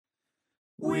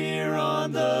We're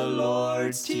on the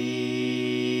Lord's team,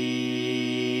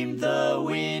 the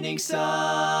winning side,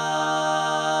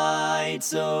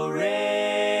 so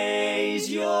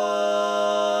raise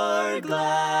your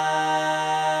glass.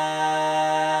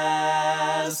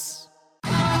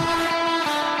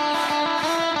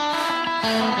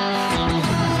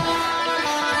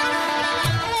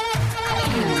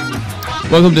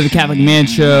 Welcome to the Catholic Man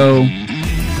Show.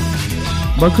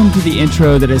 Welcome to the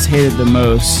intro that is hated the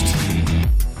most.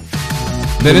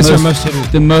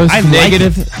 The most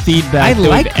negative feedback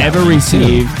that we've ever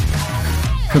received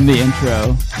from the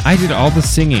intro. I did all the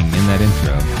singing in that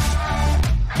intro.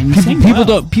 And you sang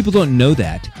well. People don't know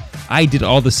that. I did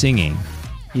all the singing.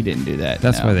 He didn't do that.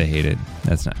 That's no. why they hate it.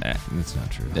 That's not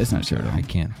true. That's not true at all. I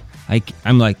can't.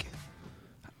 I'm like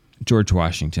George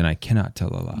Washington. I cannot tell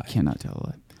a lie. You cannot tell a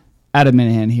lie. Adam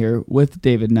Minahan here with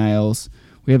David Niles.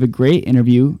 We have a great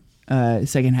interview,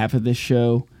 second half of this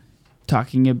show,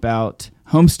 talking about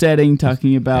homesteading,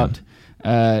 talking about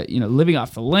living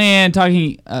off the land,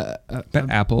 talking about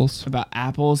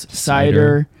apples,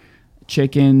 cider,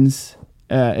 chickens.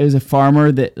 It was a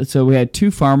farmer so we had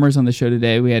two farmers on the show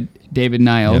today. We had David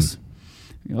Niles. Yep.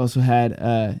 We also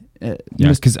had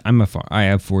because I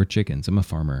have 4 chickens. I'm a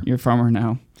farmer. You're a farmer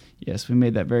now. Yes, we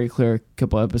made that very clear a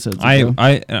couple episodes ago.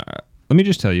 Let me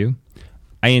just tell you,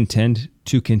 I intend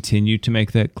to continue to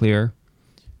make that clear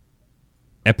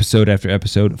episode after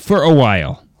episode for a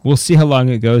while. We'll see how long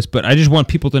it goes, but I just want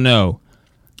people to know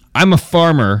I'm a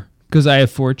farmer because I have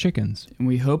 4 chickens. And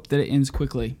we hope that it ends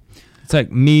quickly. It's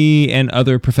like me and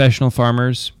other professional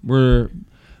farmers. We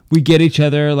get each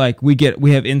other, like we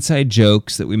have inside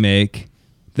jokes that we make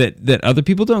that other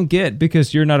people don't get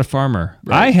because you're not a farmer.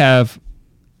 Right. I have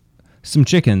some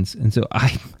chickens, and so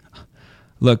I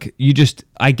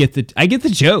get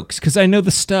the jokes because I know the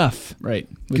stuff, right?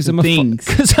 Because I'm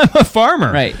a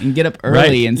farmer, right? And get up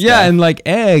early and stuff. Yeah, and like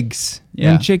eggs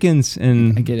and chickens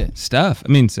and I get it. Stuff.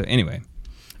 I mean, so anyway,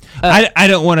 I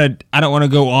don't want to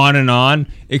go on and on,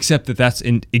 except that's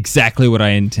exactly what I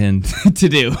intend to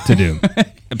do.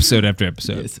 Episode after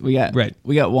episode. Yes, we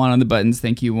got Juan on the buttons.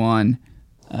 Thank you, Juan,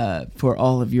 for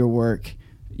all of your work.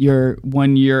 Your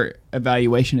 1-year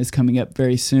evaluation is coming up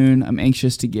very soon. I'm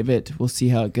anxious to give it. We'll see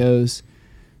how it goes.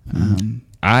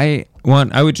 I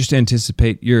would just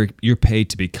anticipate your pay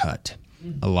to be cut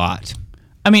a lot.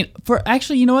 I mean,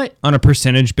 you know what? On a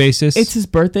percentage basis, it's his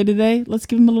birthday today. Let's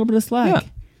give him a little bit of slack.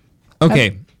 Yeah.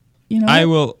 Okay. I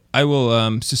will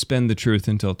suspend the truth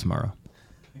until tomorrow.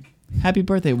 Happy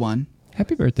birthday, Juan.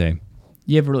 Happy birthday.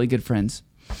 You have really good friends.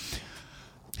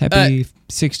 Happy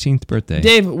 16th birthday.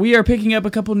 Dave, we are picking up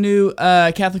a couple new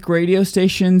Catholic radio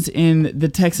stations in the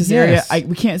Texas area.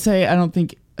 We can't say, I don't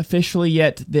think officially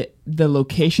yet, the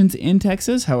locations in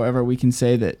Texas. However, we can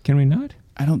say that. Can we not?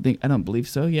 I don't believe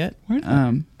so yet.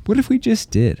 What if we just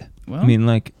did? Well, I mean,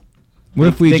 like, what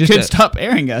if we they could stop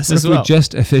airing us as well? What if we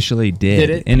just officially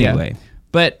did it anyway? Yeah.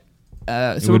 But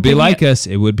it would be like us.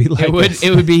 It would be like us.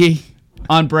 It would be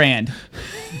on brand.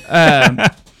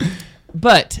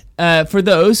 But for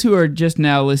those who are just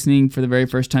now listening for the very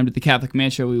first time to the Catholic Man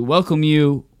Show, we welcome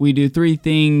you. We do 3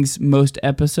 things most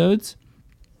episodes.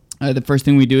 The first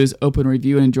thing we do is open,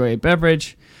 review, and enjoy a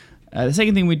beverage. The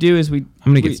second thing we do is I'm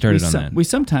going to get started on that. We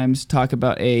sometimes talk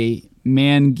about a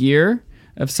man gear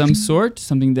of some sort,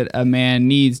 something that a man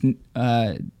needs,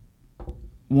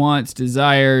 wants,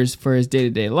 desires for his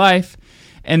day-to-day life.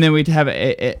 And then we'd have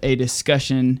a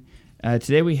discussion.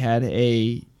 Today we had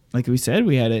like we said,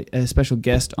 we had a special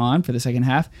guest on for the second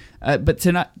half. But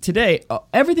today,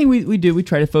 everything we do, we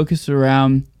try to focus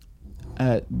around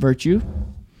virtue.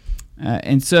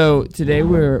 And so today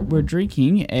we're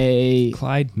drinking a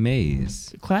Clyde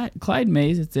Mays. Clyde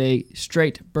Mays. It's a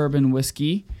straight bourbon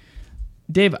whiskey.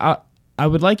 Dave, I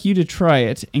would like you to try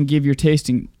it and give your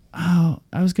tasting. Give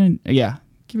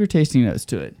your tasting notes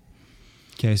to it.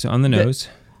 Okay, so on the nose.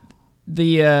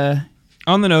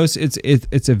 On the nose,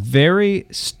 it's a very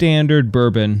standard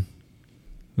bourbon,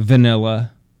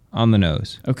 vanilla on the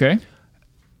nose. Okay.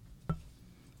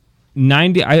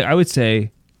 90, I would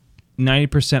say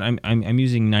 90%. I'm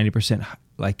using 90%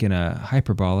 like in a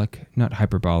not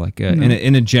hyperbolic,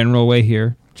 in a general way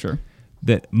here. Sure.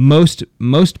 That most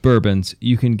bourbons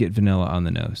you can get vanilla on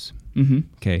the nose. Mm-hmm.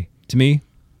 Okay, to me,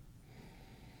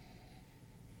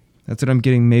 that's what I'm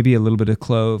getting. Maybe a little bit of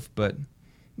clove, but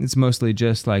it's mostly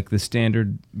just like the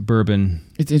standard bourbon.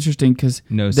 It's interesting because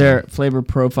their flavor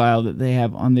profile that they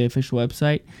have on the official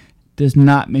website does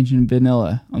not mention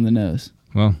vanilla on the nose.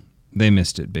 Well, they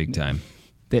missed it big time.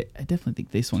 I definitely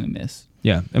think they swung a miss.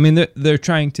 Yeah, I mean they're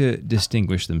trying to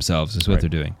distinguish themselves is what they're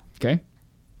doing. Okay.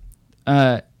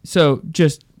 So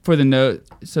just for the nose.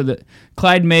 So the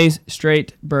Clyde Mays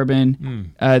straight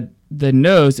bourbon. The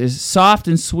nose is soft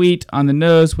and sweet on the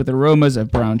nose with aromas of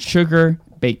brown sugar,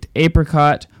 baked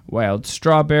apricot, wild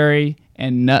strawberry,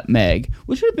 and nutmeg.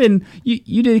 Which would have been,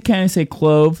 you did kind of say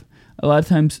clove. A lot of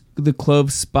times the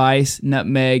clove spice,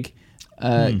 nutmeg,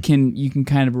 you can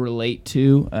kind of relate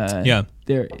to.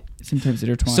 They're sometimes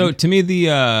intertwined. So to me,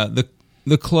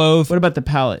 the clove. What about the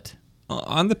palate?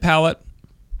 On the palate,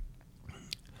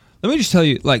 let me just tell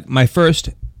you, like, my first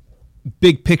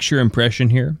big picture impression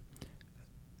here,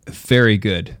 very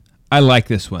good. I like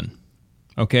this one.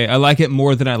 Okay, I like it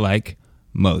more than I like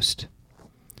most.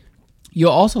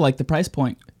 You'll also like the price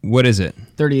point. What is it?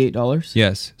 $38.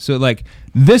 Yes. So, like,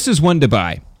 this is one to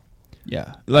buy.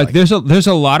 Yeah. Like there's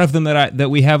a lot of them that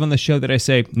we have on the show that I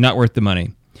say not worth the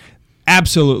money.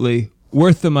 Absolutely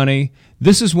worth the money.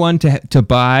 This is one to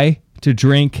buy, to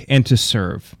drink, and to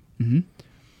serve. Mm-hmm.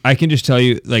 I can just tell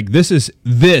you, like, this is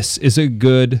a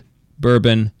good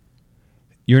bourbon.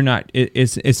 You're not.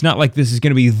 It's not like this is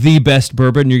going to be the best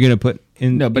bourbon you're going to put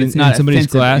in. No, but it's in not somebody's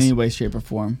glass in any way, shape, or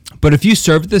form. But if you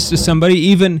serve this to somebody,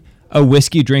 even a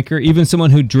whiskey drinker, even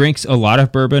someone who drinks a lot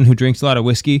of bourbon, who drinks a lot of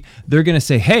whiskey, they're going to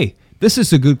say, "Hey, this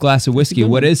is a good glass of whiskey.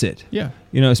 What is it?" Yeah.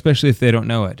 Especially if they don't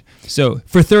know it. So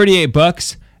for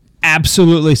 $38,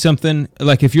 absolutely something,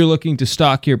 like, if you're looking to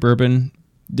stock your bourbon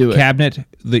cabinet,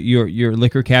 your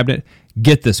liquor cabinet,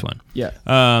 get this one. Yeah.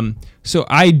 So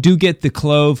I do get the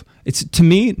clove. It's, to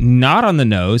me, not on the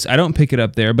nose. I don't pick it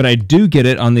up there, but I do get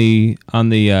it on the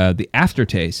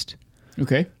aftertaste.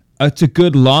 Okay. It's a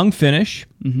good long finish.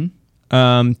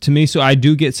 Mm-hmm. To me, so I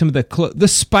do get some of the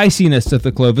spiciness of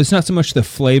the clove. It's not so much the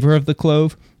flavor of the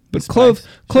clove, but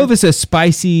clove is a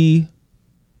spicy.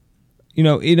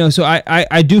 So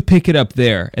I do pick it up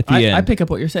there at the end. I pick up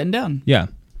what you're setting down. Yeah,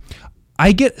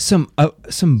 I get some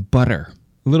butter,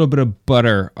 a little bit of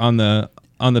butter on the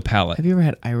palate. Have you ever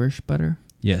had Irish butter?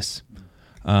 Yes,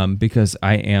 because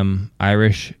I am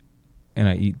Irish and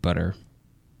I eat butter.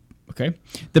 Okay.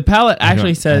 The palate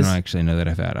actually says. I don't actually know that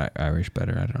I've had Irish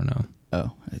butter. I don't know.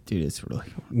 Oh, dude, it's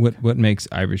really cool. What makes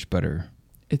Irish butter?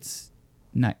 It's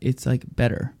not. It's like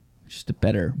better. It's just a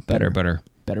better. Better.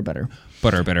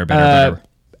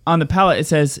 On the palate, it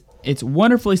says it's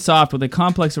wonderfully soft with a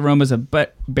complex aromas of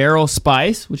barrel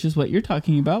spice, which is what you're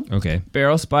talking about. Okay.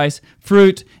 Barrel spice,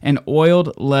 fruit, and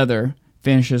oiled leather.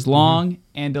 Finishes long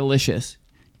and delicious.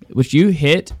 Which you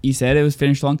hit. You said it was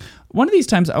finished long. One of these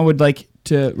times, I would like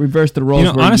to reverse the roles.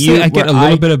 Honestly, I get a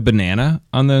little bit of banana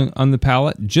on the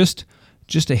palate. Just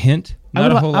a hint.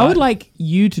 Not a whole lot. I would like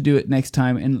you to do it next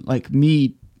time, and like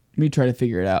me try to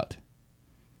figure it out.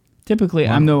 Typically,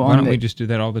 I'm the one. Why don't we just do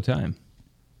that all the time?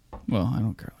 Well, I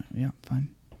don't care. Yeah, fine.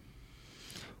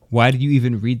 Why do you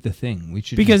even read the thing? We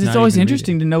should, because it's always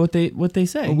interesting to know what they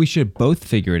say. Well, we should both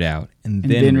figure it out and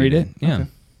then read it. Yeah, okay.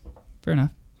 Fair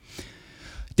enough.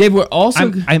 Dave, we're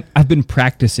also. I've been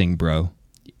practicing, bro.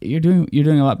 You're doing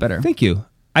a lot better. Thank you.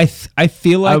 I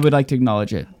feel like I would like to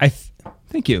acknowledge it.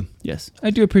 Thank you. Yes, I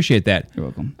do appreciate that. You're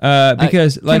welcome.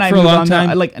 Because for a long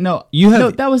time,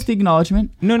 that was the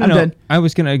acknowledgement. No. I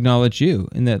was going to acknowledge you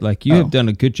in that, like, you have done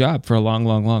a good job for a long,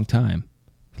 long, long time,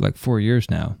 for like 4 years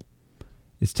now.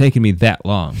 It's taken me that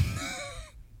long.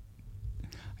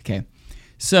 Okay,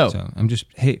 so I'm just,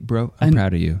 hey, bro, I'm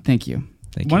proud of you. Thank you.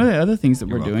 Thank One you. of the other things that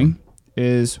You're we're welcome. doing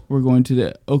is we're going to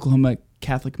the Oklahoma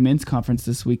Catholic Men's Conference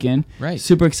this weekend. Right.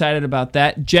 Super excited about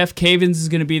that. Jeff Cavins is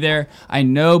going to be there. I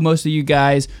know most of you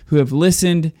guys who have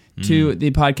listened to the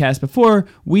podcast before,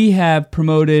 we have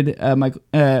promoted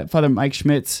Father Mike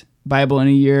Schmidt's Bible in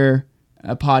a Year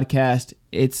podcast.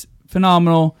 It's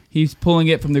phenomenal. He's pulling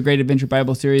it from the Great Adventure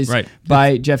Bible series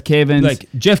by Jeff Cavins. Like,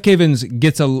 Jeff Cavins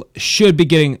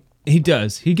he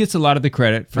does. He gets a lot of the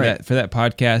credit for that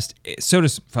podcast. So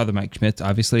does Father Mike Schmitz,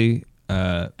 obviously.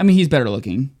 He's better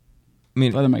looking.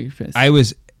 Father Mike Schmitz. I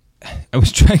was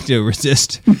trying to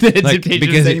resist saying,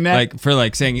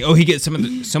 oh, he gets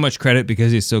so much credit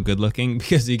because he's so good looking,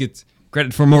 because he gets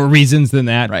credit for more reasons than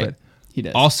that. Right. But he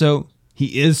does. Also,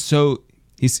 we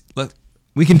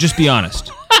can just be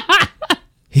honest.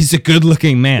 He's a good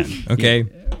looking man. Okay.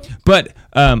 Yeah. But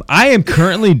I am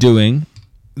currently doing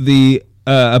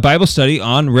a Bible study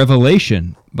on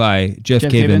Revelation by Jeff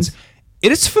Cavins.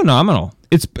 It is phenomenal.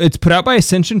 It's put out by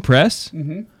Ascension Press.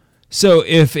 Mm-hmm. So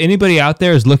if anybody out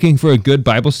there is looking for a good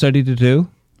Bible study to do,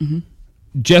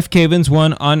 Jeff Cavins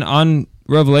one on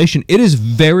Revelation, it is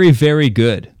very, very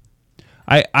good.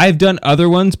 I've done other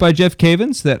ones by Jeff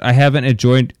Cavins that I haven't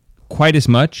enjoyed quite as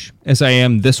much as I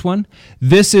am this one.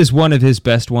 This is one of his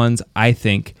best ones, I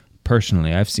think,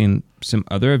 personally. I've seen some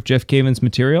other of Jeff Caven's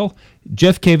material.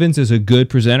 Jeff Cavins is a good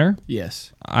presenter.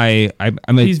 Yes. I'm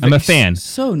a fan.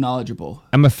 So knowledgeable.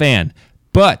 I'm a fan.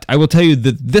 But I will tell you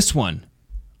that this one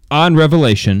on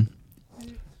Revelation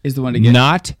Is the one to get.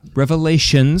 not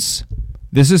Revelations.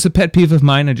 This is a pet peeve of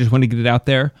mine. I just want to get it out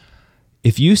there.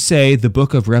 If you say the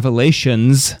book of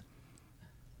Revelations,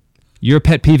 you're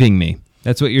pet peeving me.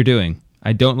 That's what you're doing.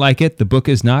 I don't like it. The book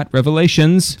is not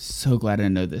Revelations. So glad I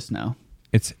know this now.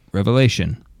 It's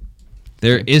Revelation.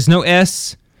 There is no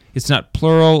S. It's not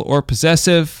plural or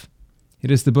possessive. It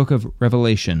is the book of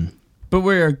Revelation. But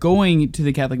we're going to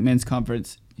the Catholic Men's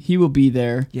Conference. He will be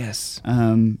there. Yes.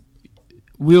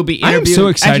 We'll be interviewing. I'm so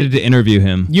excited to interview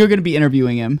him. You're going to be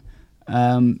interviewing him.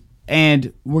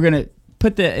 And we're going to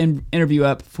put the interview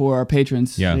up for our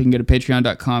patrons. Yeah. You can go to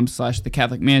patreon.com/The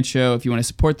Catholic Man Show if you want to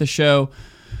support the show.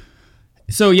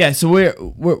 So, yeah, so we're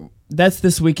that's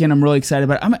this weekend. I'm really excited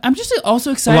about it. I'm just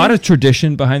also excited. A lot of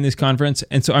tradition behind this conference,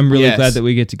 and so I'm really glad that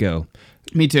we get to go.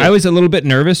 Me too. I was a little bit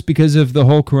nervous because of the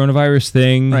whole coronavirus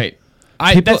thing. Right.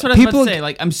 That's what I was about to say.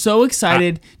 Like, I'm so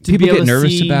excited to be able to see. People get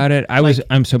nervous about it.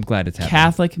 I'm so glad it's happening.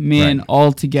 Catholic men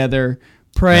all together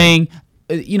praying.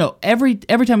 Right. Every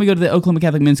time we go to the Oklahoma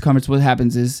Catholic Men's Conference, what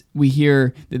happens is we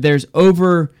hear that there's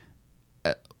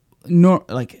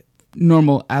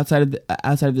normal outside of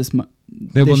this.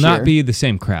 There will not be the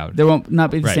same crowd. There won't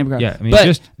not be the same crowd. Yeah, I mean, but,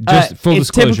 just full it's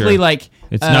disclosure. Typically, like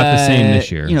it's not the same this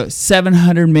year.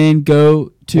 700 men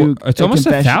go to. It's almost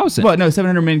confession. 1,000. Well, no,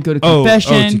 700 men go to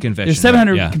confession. To confession. There's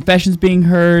 700 right, confessions being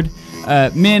heard.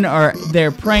 Men are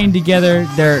there praying together.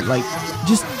 They're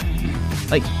just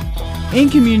in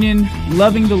communion,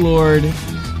 loving the Lord,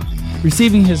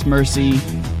 receiving His mercy,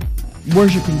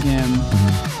 worshiping Him. Mm-hmm.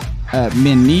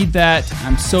 Men need that.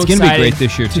 I'm so excited. It's going to be great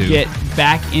this year to get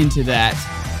back into that.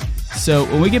 So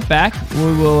when we get back,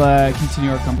 we will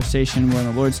continue our conversation. We're on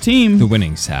the Lord's team. The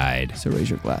winning side. So raise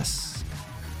your glass.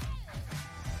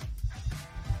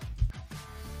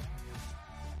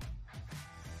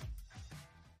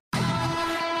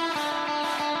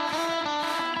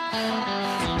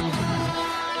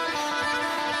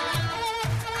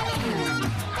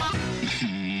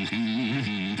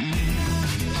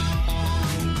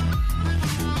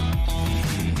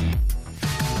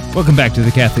 Welcome back to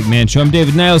the Catholic Man Show. I'm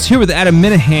David Niles here with Adam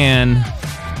Minahan.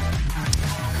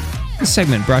 This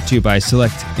segment brought to you by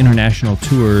Select International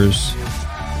Tours.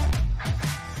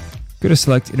 Go to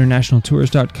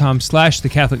selectinternationaltours.com/The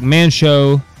Catholic Man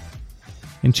Show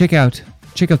and check out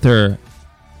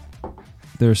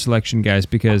their selection, guys,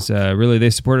 because really they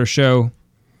support our show.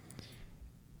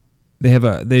 They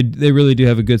really do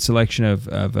have a good selection of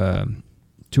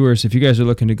tours. If you guys are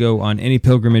looking to go on any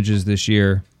pilgrimages this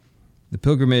year, the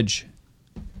pilgrimage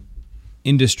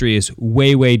industry is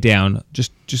way down.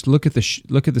 Just look at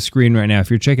the screen right now. If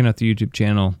you're checking out the YouTube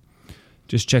channel,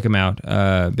 just check them out.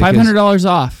 $500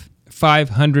 off.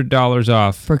 $500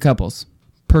 off for couples.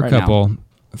 Per couple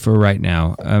for right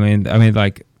now. I mean,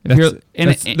 like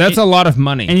that's a lot of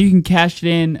money. And you can cash it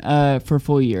in for a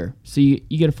full year. So you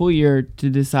get a full year to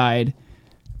decide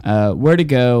where to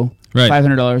go. Right.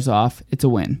 $500 off. It's a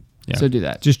win. Yeah. So do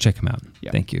that. Just check them out.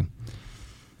 Yeah. Thank you.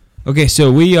 Okay,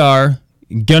 so we are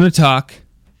going to talk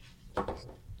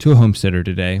to a homesteader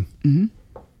today. Mm-hmm.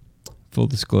 Full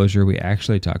disclosure, we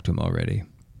actually talked to him already.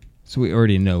 So we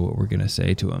already know what we're going to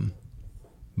say to him.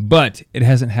 But it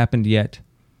hasn't happened yet.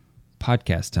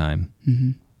 Podcast time.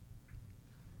 Mm-hmm.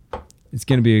 It's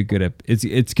going to be a good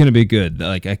it's going to be good.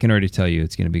 Like, I can already tell you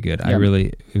it's going to be good. Yeah.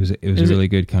 It was a really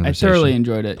good conversation. I thoroughly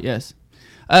enjoyed it. Yes.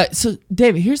 So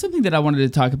David, here's something that I wanted to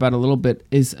talk about a little bit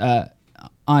is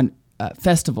on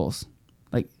festivals,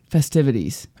 like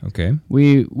festivities. Okay.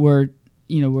 We're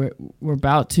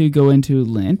about to go into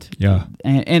Lent. Yeah.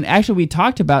 And actually we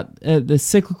talked about the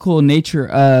cyclical nature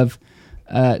of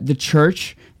the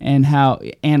church and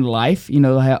life,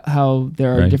 how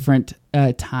there are different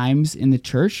times in the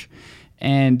church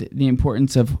and the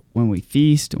importance of when we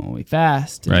feast and when we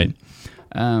fast. And,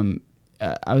 right.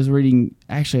 I was reading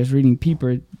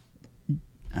Pieper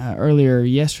earlier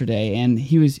yesterday, and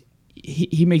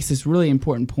he makes this really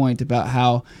important point about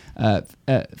how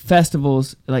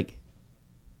festivals, like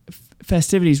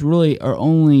festivities, really are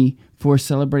only for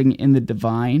celebrating in the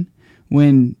divine.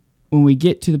 When we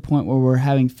get to the point where we're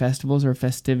having festivals or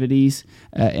festivities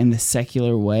in the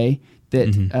secular way,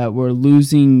 that we're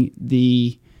losing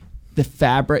the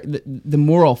fabric, the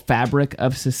moral fabric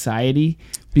of society,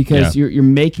 because you're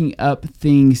making up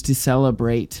things to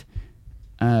celebrate.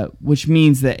 Which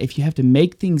means that if you have to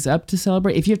make things up to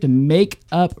celebrate, if you have to make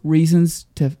up reasons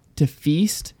to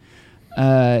feast,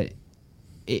 the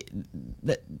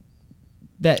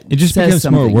that It just says becomes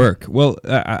something. more work. Well,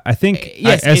 I think,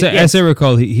 Yes, as I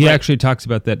recall, he Right. actually talks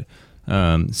about that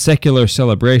secular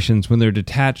celebrations, when they're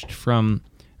detached from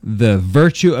the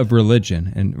virtue of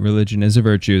religion, and religion is a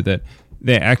virtue, that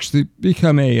they actually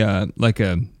become a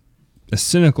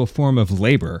cynical form of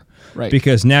labor. Right.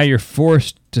 Because now you're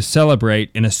forced to celebrate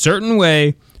in a certain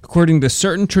way, according to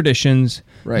certain traditions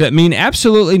Right. that mean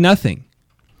absolutely nothing.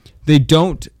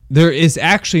 There is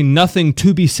actually nothing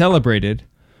to be celebrated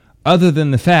other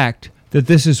than the fact that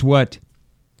this is what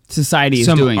Society is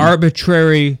some doing.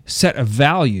 arbitrary set of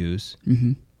values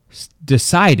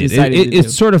decided. Decided to do.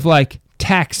 It's sort of like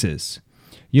taxes.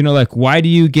 Like, why do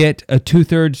you get a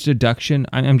 2/3 deduction?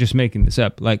 I'm just making this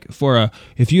up. Like,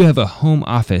 if you have a home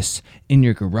office in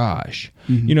your garage,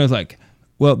 it's like,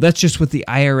 well, that's just what the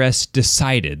IRS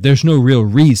decided. There's no real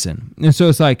reason. And so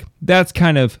it's like, that's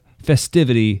kind of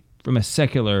festivity from a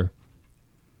secular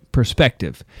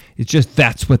perspective. It's just,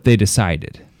 that's what they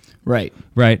decided. Right.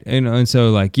 Right. And so,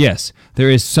 like, yes, there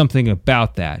is something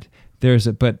about that. There's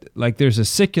a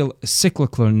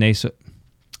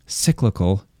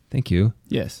cyclical, thank you,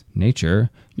 Yes. nature.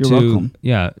 You're welcome.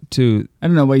 Yeah. I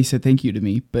don't know why you said thank you to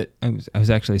me, but I was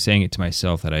actually saying it to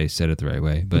myself that I said it the right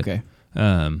way, but okay.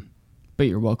 I But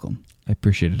you're welcome.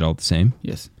 appreciate it all the same.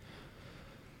 Yes.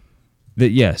 That,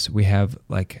 yes, we have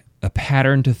like a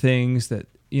pattern to things that,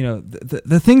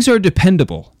 the things are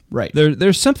dependable. Right.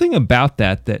 There's something about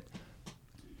that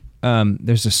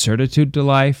there's a certitude to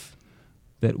life,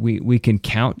 that we can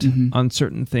count on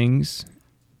certain things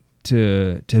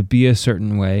to be a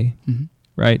certain way,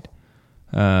 right?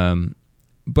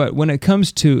 But when it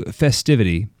comes to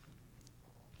festivity,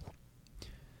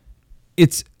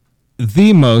 it's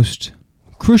the most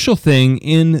crucial thing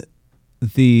in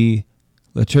the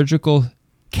liturgical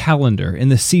calendar, in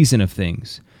the season of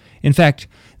things. In fact,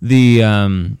 the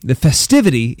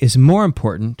festivity is more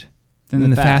important than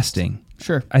the fast. fasting.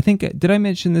 Sure. I think, did I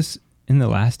mention this in the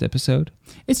last episode?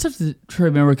 It's tough to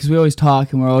remember because we always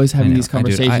talk and we're always having know, these I do.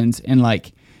 conversations, and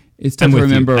like it's tough to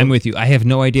remember. I'm with you. I have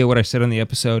no idea what I said on the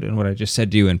episode and what I just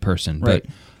said to you in person. Right.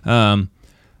 But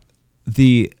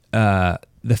the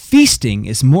feasting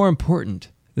is more important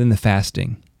than the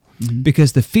fasting,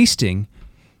 because the feasting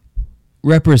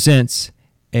represents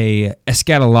a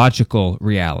eschatological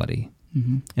reality,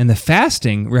 and the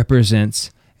fasting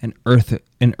represents an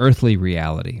earthly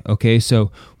reality. Okay,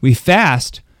 so we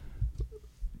fast.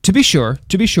 To be sure,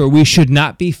 we should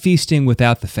not be feasting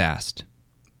without the fast.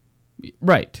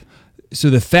 Right. So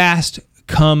the fast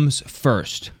comes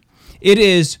first. It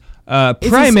is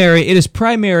primary. It is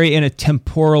primary in a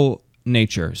temporal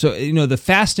nature. So the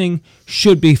fasting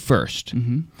should be first,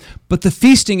 but the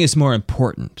feasting is more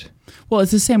important. Well,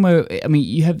 it's the same way. I mean,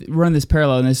 you have run this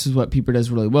parallel, and this is what Pieper does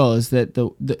really well: is that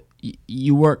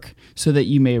you work so that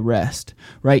you may rest,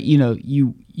 right?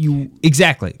 You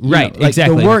Exactly. Right. like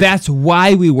exactly. the work- That's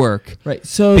why we work. right.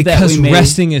 So Because that we may,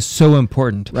 resting is so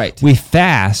important. Right. We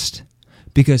fast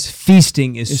because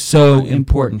feasting is so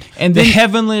important. And the then-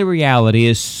 heavenly reality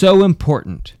is so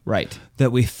important right.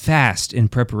 that we fast in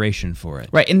preparation for it.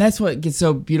 Right, and that's what gets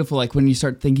so beautiful. Like when you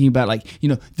start thinking about, like,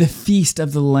 the feast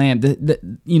of the Lamb, the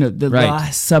Right.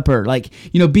 Last Supper, like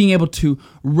being able to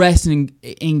rest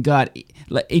in God,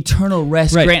 like eternal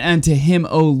rest Right. grant unto Him,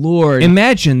 O Lord.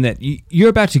 Imagine that you're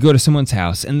about to go to someone's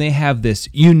house and they have this.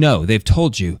 They've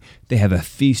told you they have a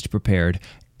feast prepared.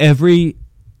 Every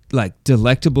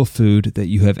delectable food that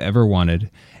you have ever wanted,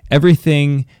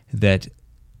 everything that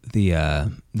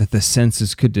the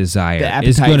senses could desire The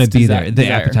is going to be appetites there. The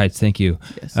desire. appetites, thank you,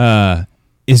 Yes.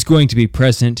 is going to be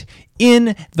present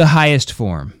in the highest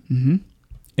form. Mm-hmm.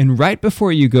 And right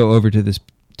before you go over to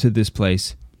this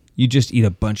place, you just eat a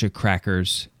bunch of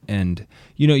crackers, and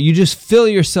you just fill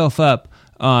yourself up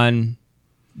on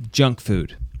junk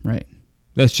food. Right.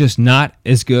 That's just not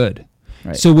as good.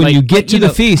 Right. So when you get to the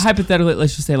feast, hypothetically,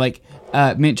 let's just say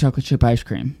mint chocolate chip ice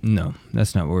cream. no,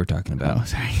 that's not what we're talking about. Oh,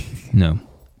 sorry. No.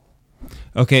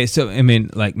 Okay, so I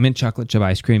mean, mint chocolate chip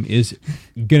ice cream is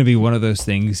going to be one of those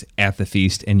things at the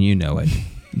feast, and you know it.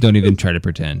 Don't even try to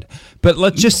pretend. But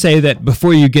let's just say that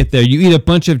before you get there, you eat a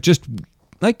bunch of just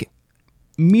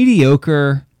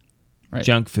mediocre Right.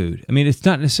 junk food. I mean, it's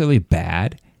not necessarily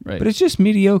bad, Right. but it's just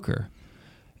mediocre.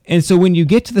 And so when you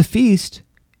get to the feast,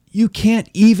 you can't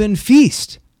even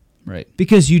feast Right.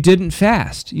 because you didn't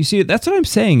fast. You see, that's what I'm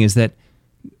saying, is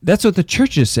that's what the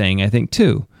church is saying, I think,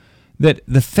 too. That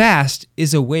the fast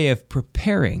is a way of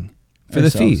preparing for the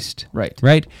Ourselves. feast. Right.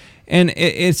 Right? And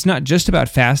it's not just about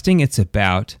fasting. It's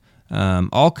about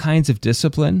all kinds of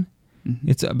discipline. Mm-hmm.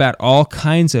 It's about all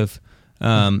kinds of...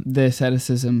 the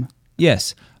asceticism.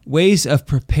 Yes, ways of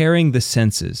preparing the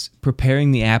senses,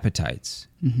 preparing the appetites.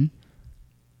 Mm-hmm.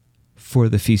 for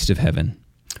the feast of heaven.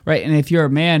 Right, and if you're a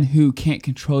man who can't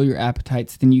control your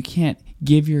appetites, then you can't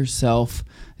give yourself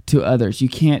to others. You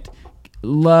can't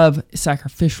love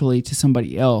sacrificially to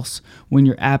somebody else when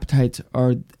your appetites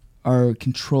are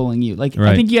controlling you. Like,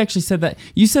 I think you actually said that.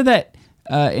 You said that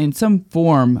in some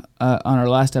form on our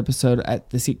last episode at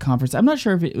the Seek Conference. I'm not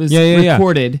sure if it was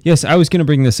recorded. Yeah. Yes, I was going to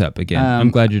bring this up again. I'm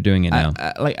glad you're doing it now.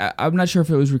 I'm not sure if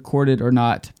it was recorded or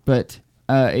not, but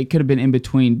it could have been in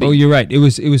between. But, you're right. It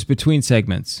was between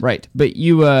segments. Right, but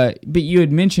you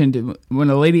had mentioned when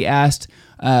a lady asked,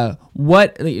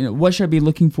 what should I be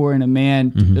looking for in a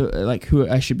man, like who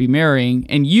I should be marrying,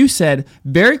 and you said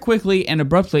very quickly and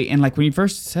abruptly, and like when you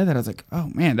first said that, I was like, oh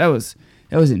man, that was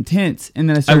intense, and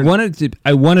then I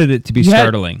wanted it to be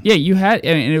startling. You had,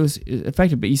 and it was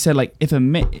effective, but you said like if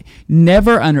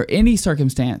never under any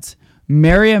circumstance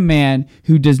marry a man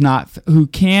who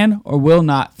can or will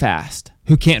not fast.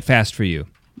 Who can't fast for you.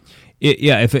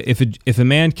 If a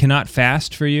man cannot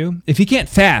fast for you, if he can't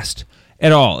fast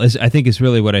at all, I think is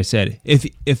really what I said. If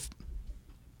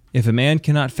a man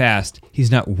cannot fast,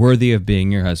 he's not worthy of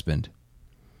being your husband.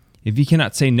 If he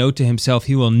cannot say no to himself,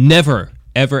 he will never,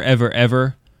 ever, ever,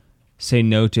 ever say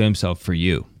no to himself for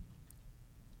you.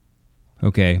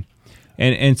 Okay?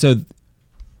 And so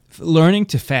learning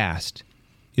to fast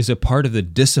is a part of the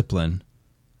discipline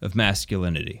of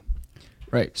masculinity.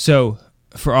 Right. So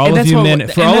for all of you men in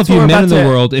the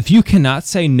world, if you cannot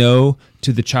say no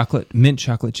to the mint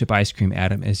chocolate chip ice cream,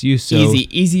 Adam, as you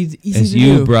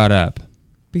brought up,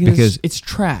 because it's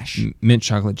trash. Mint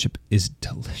chocolate chip is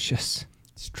delicious.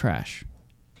 It's trash.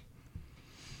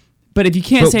 But if you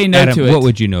can't say no Adam, to it, what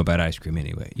would you know about ice cream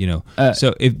anyway?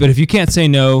 If you can't say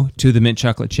no to the mint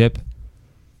chocolate chip,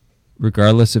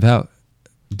 regardless of how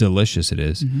delicious it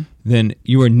is, then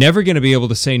you are never going to be able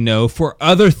to say no for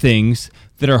other things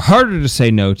that are harder to say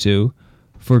no to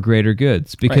for greater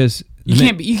goods, because you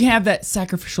can't have that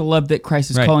sacrificial love that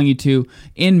Christ is calling you to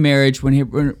in marriage when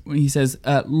he says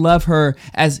love her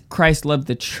as Christ loved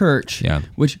the church,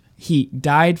 which he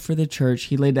died for the church.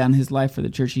 He laid down his life for the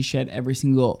church. He shed every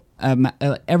single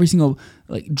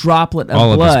droplet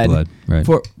of blood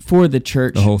for the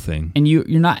church, the whole thing. And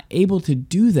you're not able to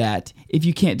do that if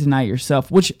you can't deny yourself,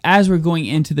 which as we're going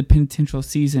into the penitential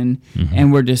season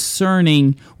and we're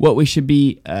discerning what we should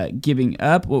be giving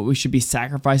up, what we should be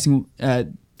sacrificing,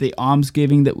 the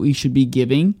almsgiving that we should be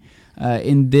giving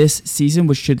in this season,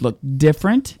 which should look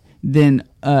different than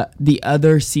the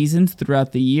other seasons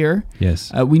throughout the year.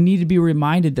 Yes. We need to be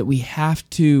reminded that we have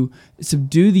to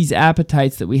subdue these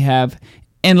appetites that we have.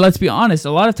 And let's be honest,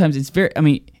 a lot of times it's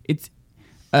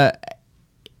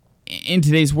in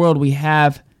today's world, we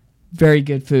have very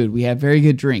good food. We have very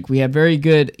good drink. We have very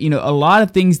good, a lot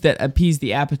of things that appease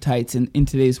the appetites in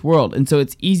today's world. And so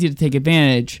it's easy to take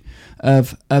advantage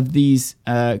of these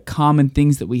common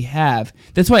things that we have.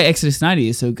 That's why Exodus 90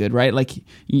 is so good, right? Like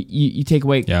you take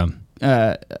away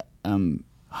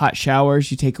hot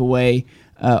showers, you take away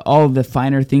all of the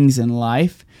finer things in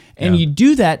life. And you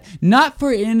do that not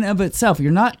for in and of itself.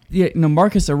 You're not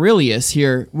Marcus Aurelius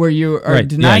here, where you are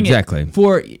denying it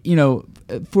for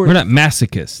we're not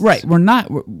masochists, right? We're not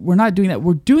doing that.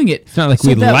 We're doing it. It's not like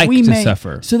we like to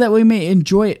suffer, so that we may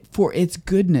enjoy it for its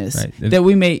goodness. Right. That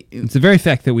we may. It's the very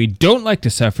fact that we don't like to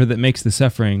suffer that makes the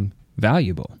suffering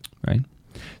valuable, right?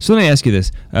 So let me ask you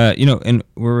this: and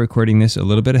we're recording this a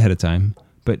little bit ahead of time,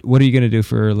 but what are you going to do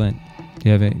for Lent?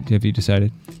 Have you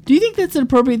decided? Do you think that's an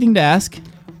appropriate thing to ask?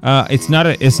 It's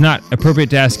not appropriate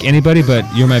to ask anybody, but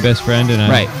you're my best friend,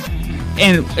 and right.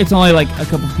 And it's only like a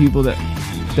couple people that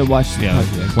watch.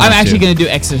 I'm actually going to do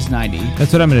Exodus 90.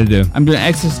 That's what I'm going to do. I'm doing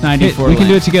Exodus 90 for we can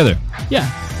do it together. Yeah.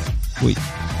 We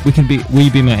can be. Will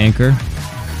you be my anchor?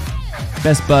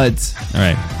 Best buds. All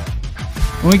right.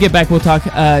 When we get back, we'll talk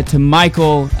to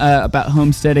Michael about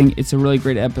homesteading. It's a really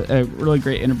great really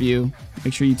great interview.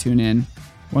 Make sure you tune in.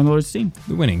 We're on the Lord's team.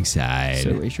 The winning side.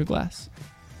 So raise your glass.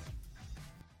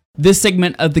 This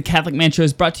segment of The Catholic Man Show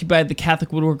is brought to you by The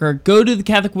Catholic Woodworker. Go to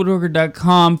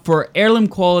thecatholicwoodworker.com for heirloom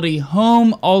quality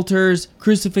home altars,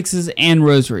 crucifixes, and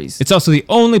rosaries. It's also the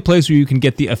only place where you can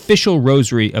get the official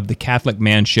rosary of The Catholic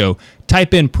Man Show.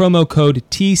 Type in promo code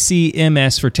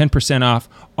TCMS for 10% off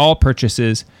all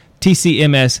purchases.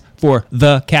 TCMS for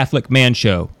The Catholic Man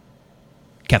Show.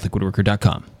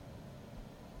 CatholicWoodworker.com.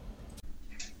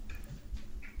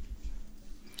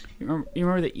 You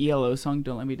remember the ELO song,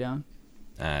 Don't Let Me Down?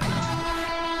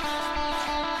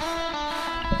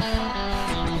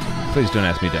 Please don't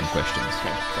ask me dumb questions.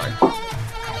 Okay, sorry.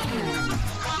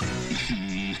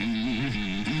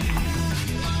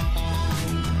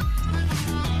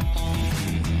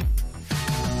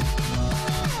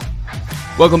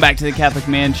 Welcome back to the Catholic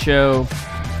Man Show.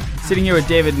 Sitting here with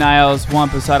David Niles, Juan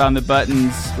Posada on the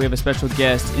buttons. We have a special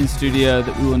guest in studio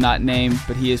that we will not name,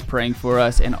 but he is praying for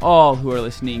us and all who are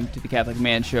listening to the Catholic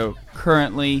Man Show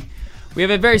currently. We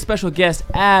have a very special guest,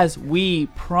 as we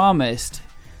promised.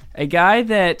 A guy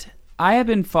that I have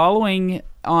been following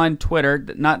on Twitter.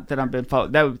 Not that I've been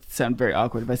following. That would sound very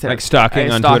awkward if I said like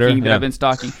stalking on Twitter. That I've been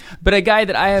stalking, but a guy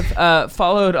that I have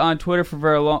followed on Twitter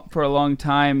for a long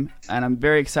time, and I'm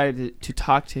very excited to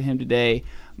talk to him today.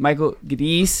 Michael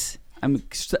Guidice.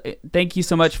 Thank you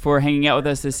so much for hanging out with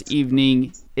us this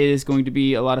evening. It is going to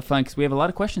be a lot of fun because we have a lot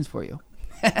of questions for you.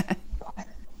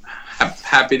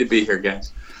 Happy to be here,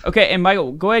 guys. Okay, and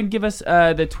Michael, go ahead and give us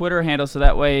the Twitter handle so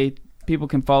that way people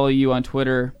can follow you on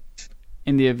Twitter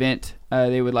in the event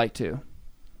they would like to.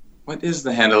 What is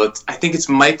the handle? I think it's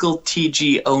Michael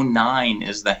TG09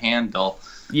 is the handle.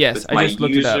 Yes, I just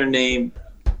looked it up.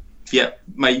 Yeah,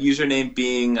 my username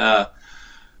being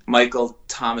Michael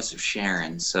Thomas of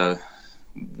Sharon. So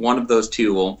one of those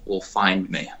two will find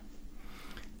me.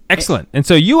 Excellent. And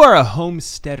so you are a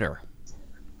homesteader.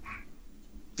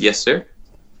 Yes, sir.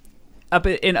 Up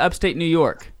in upstate New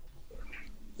York.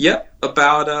 Yep,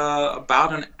 about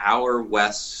an hour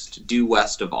due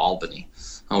west of Albany.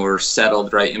 We're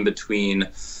settled right in between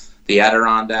the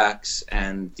Adirondacks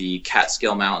and the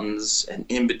Catskill Mountains, and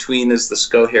in between is the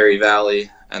Schoharie Valley,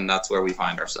 and that's where we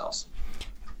find ourselves.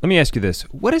 Let me ask you this.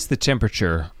 What is the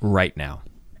temperature right now?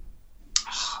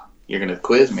 You're going to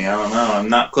quiz me. I don't know. I'm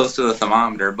not close to the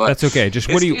thermometer, but that's okay. Just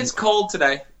It's cold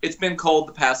today. It's been cold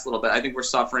the past little bit. I think we're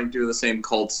suffering through the same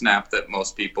cold snap that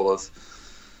most people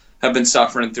have been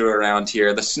suffering through around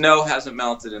here. The snow hasn't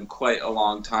melted in quite a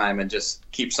long time and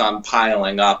just keeps on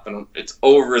piling up, and it's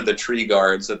over the tree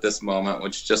guards at this moment,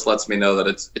 which just lets me know that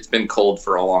it's been cold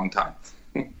for a long time.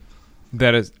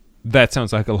 That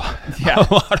sounds like a lot, yeah.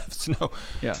 a lot of snow.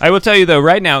 Yeah. I will tell you though,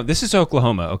 right now, this is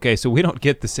Oklahoma. Okay, so we don't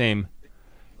get the same.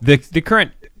 The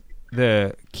current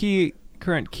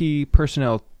key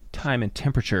personnel time and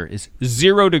temperature is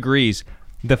 0 degrees.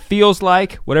 The feels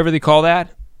like whatever they call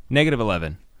that,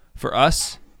 -11. For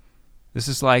us, this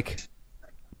is like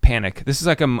panic. This is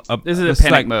like this is a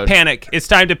panic mode. Panic. It's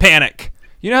time to panic.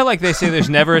 You know how like they say there's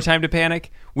never a time to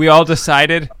panic? We all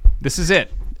decided this is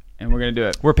it, and we're gonna do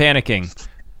it. We're panicking,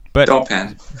 but don't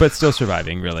panic. But still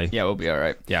surviving, really. Yeah, we'll be all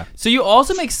right. Yeah. So you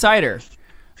also make cider.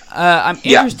 I'm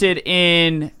interested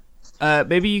in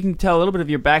maybe you can tell a little bit of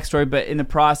your backstory, but in the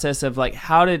process of like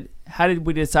how did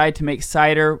we decide to make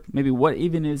cider? Maybe what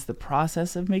even is the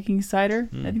process of making cider?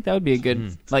 I think that would be a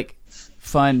good like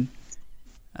fun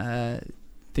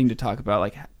thing to talk about.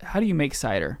 Like how do you make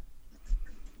cider?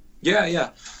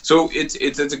 Yeah. So it's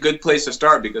a good place to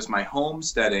start because my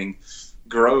homesteading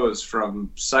grows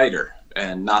from cider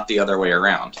and not the other way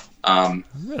around.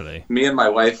 Really? Me and my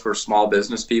wife were small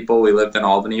business people. We lived in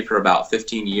Albany for about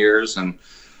 15 years and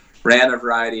ran a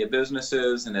variety of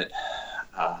businesses. And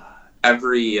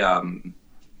every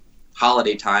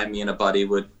holiday time, me and a buddy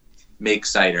would make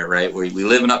cider, right? We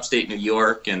live in upstate New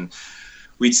York, and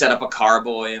we'd set up a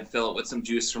carboy and fill it with some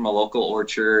juice from a local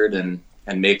orchard and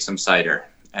make some cider.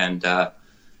 And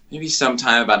maybe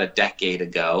sometime about a decade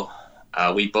ago,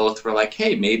 we both were like,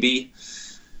 hey, maybe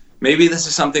this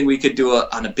is something we could do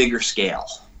on a bigger scale.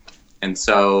 And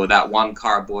so that one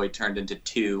carboy turned into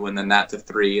 2, and then that to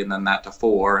 3, and then that to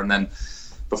 4. And then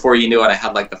before you knew it, I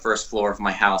had like the first floor of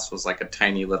my house was like a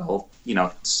tiny little,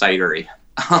 cidery.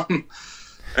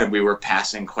 And we were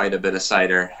passing quite a bit of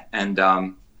cider. And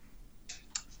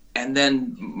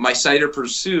then my cider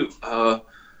pursuit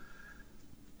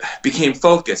became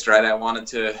focused, right? I wanted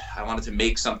to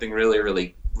make something really,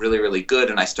 really, really, really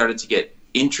good. And I started to get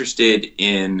interested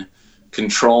in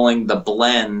controlling the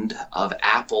blend of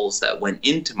apples that went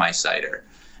into my cider.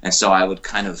 And so I would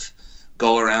kind of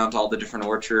go around to all the different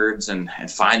orchards and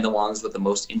find the ones with the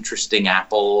most interesting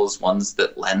apples, ones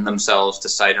that lend themselves to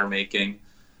cider making.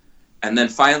 And then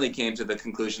finally came to the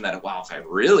conclusion that, wow, if I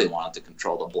really wanted to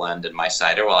control the blend in my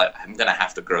cider, well, I'm going to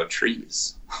have to grow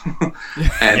trees.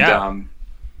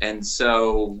 And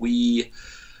so we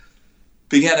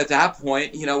began at that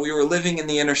point. We were living in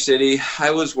the inner city.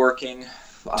 I was working.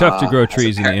 Tough to grow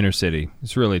trees in the inner city.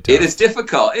 It's really tough. It is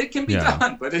difficult. It can be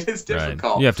done, but it is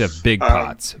difficult. Right. You have to have big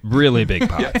pots, really big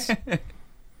pots.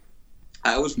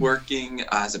 I was working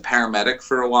as a paramedic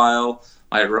for a while.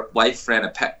 My wife ran a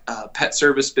pet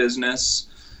service business,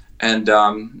 and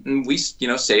we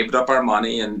saved up our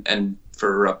money and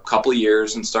for a couple of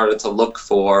years and started to look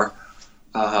for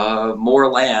more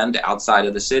land outside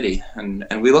of the city. And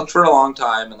we looked for a long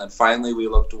time, and then finally we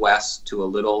looked west to a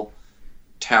little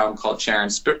town called Sharon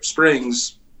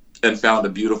Springs and found a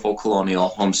beautiful colonial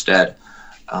homestead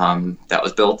that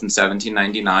was built in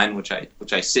 1799,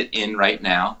 which I sit in right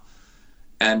now,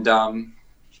 and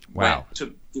went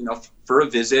to for a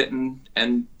visit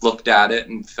and looked at it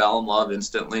and fell in love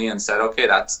instantly and said, okay,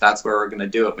 that's where we're going to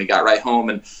do it. We got right home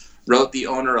and wrote the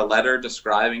owner a letter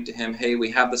describing to him, hey,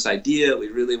 we have this idea. We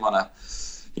really want to,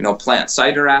 plant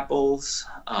cider apples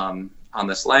on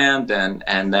this land.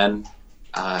 And then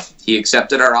he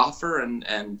accepted our offer.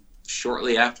 And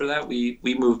shortly after that, we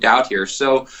moved out here.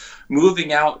 So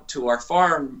moving out to our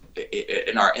farm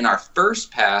in our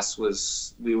first pass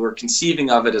we were conceiving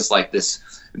of it as like this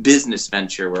business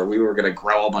venture where we were going to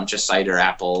grow a bunch of cider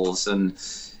apples and,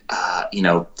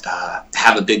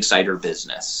 have a big cider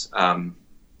business. And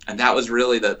that was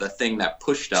really the thing that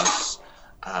pushed us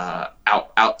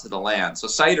out to the land. So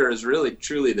cider is really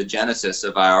truly the genesis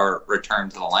of our return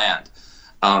to the land.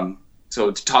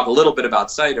 So to talk a little bit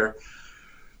about cider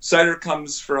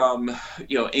comes from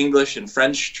English and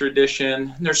French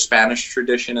tradition. There's Spanish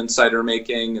tradition in cider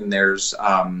making, and there's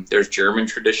German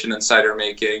tradition in cider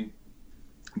making.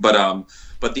 But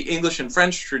the English and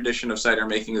French tradition of cider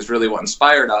making is really what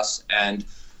inspired us. And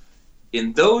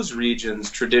in those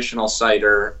regions, traditional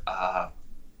cider,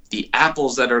 the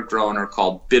apples that are grown are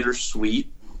called bittersweet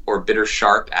or bitter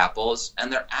sharp apples, and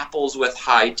they're apples with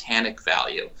high tannic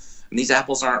value. And these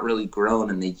apples aren't really grown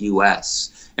in the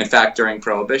U.S. In fact, during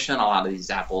Prohibition, a lot of these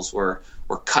apples were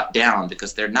cut down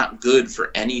because they're not good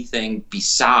for anything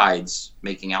besides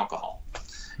making alcohol.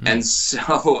 And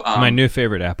so my new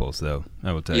favorite apples, though,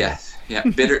 I will tell you. Yeah,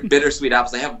 bittersweet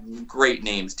apples. They have great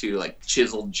names too, like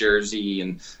Chiseled Jersey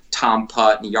and Tom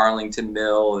Putt and Yarlington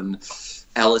Mill and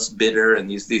Ellis Bitter, and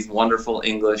these wonderful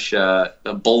English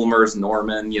Bulmers,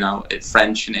 Norman,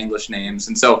 French and English names.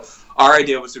 And so our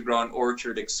idea was to grow an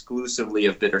orchard exclusively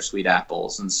of bittersweet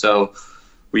apples. And so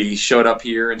we showed up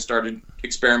here and started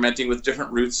experimenting with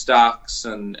different rootstocks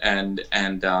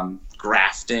and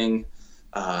grafting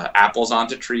apples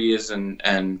onto trees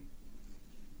and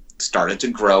started to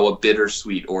grow a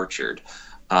bittersweet orchard.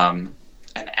 And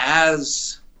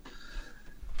as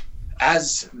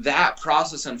that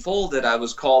process unfolded, I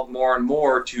was called more and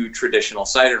more to traditional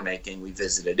cider making. We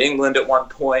visited England at one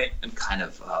point and kind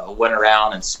of went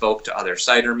around and spoke to other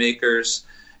cider makers.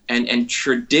 And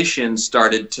tradition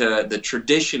the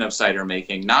tradition of cider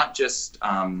making, not just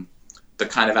the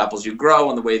kind of apples you grow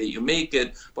and the way that you make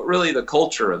it, but really the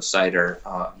culture of cider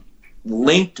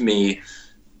linked me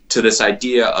to this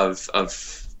idea of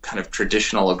kind of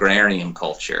traditional agrarian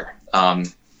culture.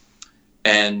 And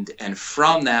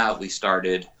from that, we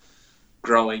started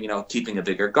growing, keeping a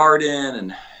bigger garden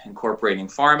and incorporating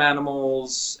farm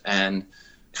animals, and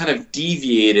kind of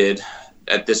deviated.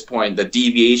 At this point, the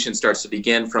deviation starts to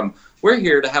begin from we're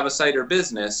here to have a cider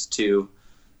business to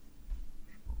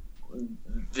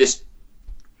this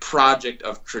project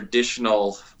of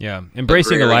traditional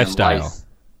embracing a lifestyle life.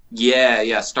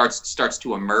 starts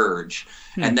to emerge.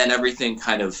 And then everything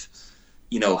kind of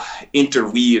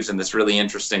interweaves in this really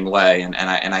interesting way, and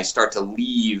I start to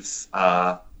leave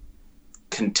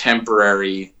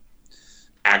contemporary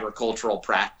agricultural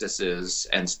practices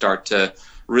and start to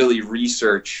really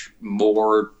research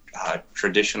more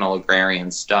traditional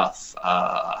agrarian stuff,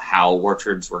 how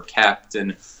orchards were kept,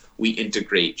 and we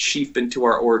integrate sheep into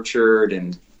our orchard,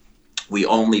 and we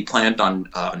only plant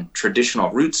on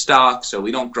traditional rootstock, so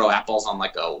we don't grow apples on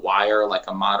like a wire like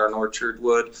a modern orchard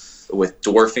would with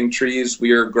dwarfing trees.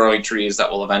 We are growing trees that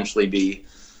will eventually be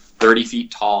 30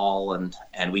 feet tall, and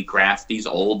we graft these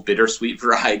old bittersweet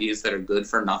varieties that are good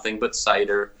for nothing but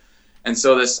cider. And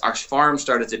so our farm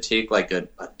started to take like a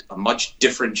much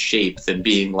different shape than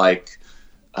being like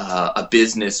a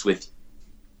business with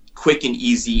quick and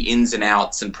easy ins and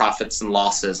outs and profits and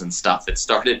losses and stuff. It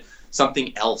started,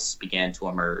 something else began to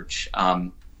emerge.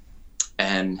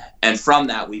 And from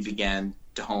that, we began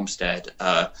to homestead.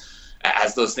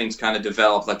 As those things kind of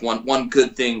developed, like one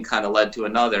good thing kind of led to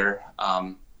another.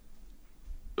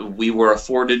 We were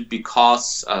afforded,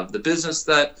 because of the business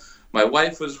that my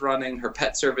wife was running, her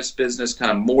pet service business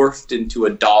kind of morphed into a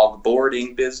dog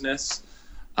boarding business.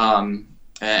 And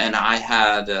I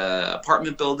had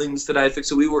apartment buildings that I fixed.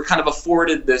 So we were kind of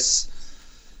afforded this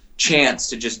chance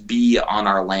to just be on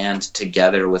our land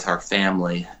together with our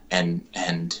family and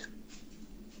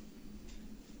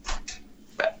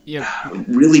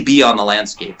really be on the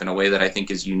landscape in a way that I think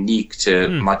is unique to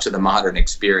much of the modern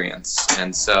experience.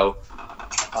 And so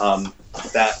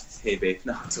hey babe,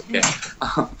 no, it's okay.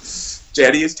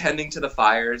 Jenny is tending to the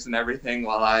fires and everything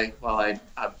while I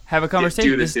have a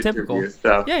conversation. This is typical. Interview,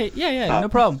 so, no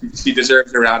problem. She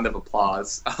deserves a round of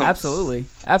applause. Absolutely.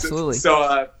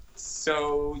 So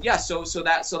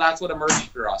that's what emerged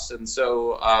for us. And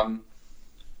so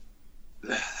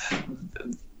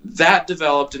that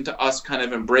developed into us kind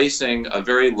of embracing a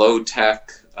very low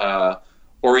tech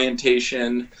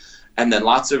orientation, and then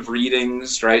lots of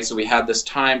readings, right? So we had this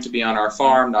time to be on our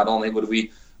farm. Not only would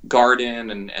we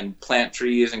garden and plant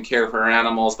trees and care for our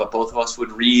animals, but both of us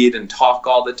would read and talk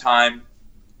all the time,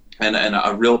 and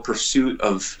a real pursuit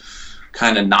of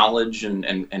kind of knowledge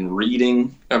and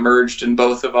reading emerged in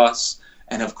both of us.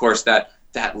 And of course that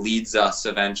leads us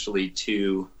eventually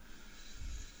to,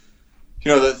 you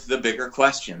know, the bigger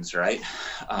questions, right?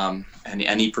 And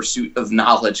any pursuit of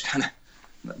knowledge kind of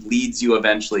leads you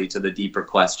eventually to the deeper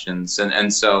questions. And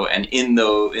in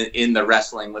the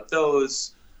wrestling with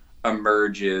those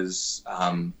emerges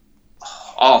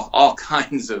all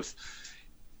kinds of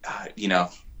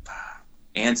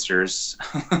answers.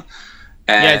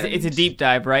 Yeah, it's a deep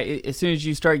dive, right? As soon as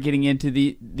you start getting into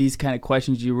these kind of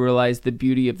questions, you realize the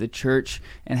beauty of the church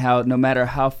and how no matter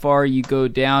how far you go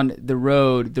down the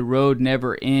road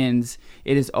never ends.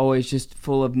 It is always just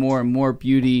full of more and more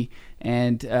beauty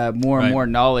and more and more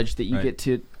knowledge that you get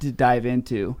to dive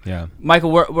into. Yeah,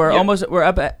 Michael, we're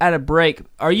up at a break.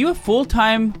 Are you a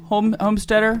full-time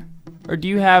homesteader, or do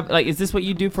you have is this what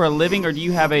you do for a living, or do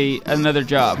you have another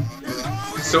job?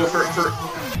 So for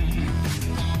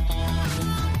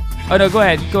Oh no, go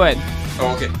ahead.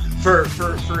 Oh, okay. For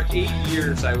 8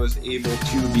 years, I was able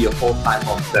to be a full-time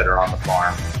homesteader on the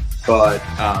farm, but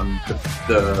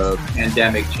the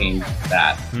pandemic changed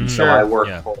that. So I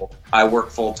work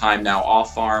full-time now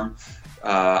off farm.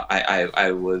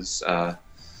 I was our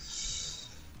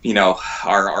no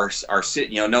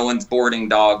one's boarding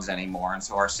dogs anymore, and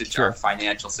so our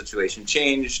financial situation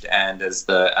changed. And as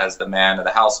the man of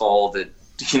the household,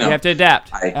 you have to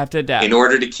adapt. In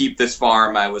order to keep this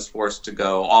farm, I was forced to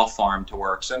go off farm to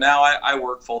work. So now I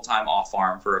work full time off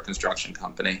farm for a construction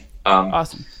company.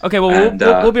 Awesome. Okay, well,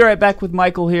 we'll be right back with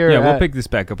Michael here. Yeah, we'll pick this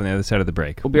back up on the other side of the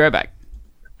break. We'll be right back.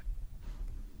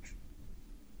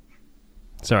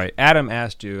 Sorry, Adam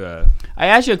asked you. I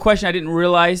asked you a question. I didn't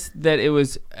realize that it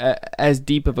was as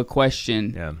deep of a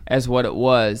question as what it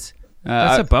was.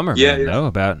 That's a bummer, man. Though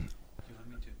about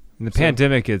in the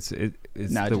pandemic, it's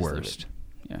the worst.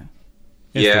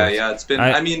 It's been.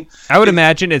 I would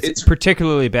imagine it's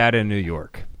particularly bad in New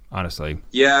York, honestly.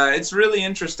 Yeah, it's really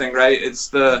interesting, right? It's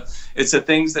the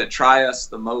things that try us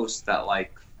the most that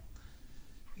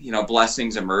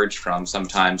blessings emerge from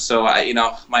sometimes. So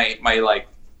my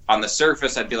on the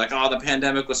surface, I'd be like, oh, the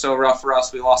pandemic was so rough for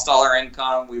us. We lost all our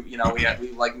income. We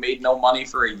made no money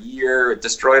for a year. It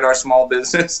destroyed our small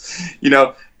business,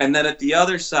 And then at the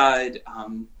other side,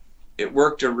 it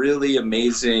worked a really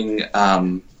amazing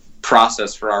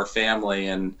process for our family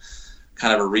and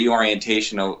kind of a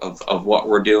reorientation of what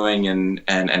we're doing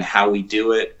and how we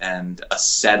do it, and a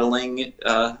settling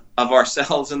of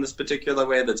ourselves in this particular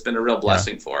way that's been a real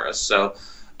blessing for us. So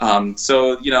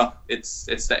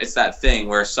it's that thing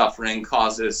where suffering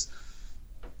causes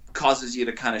you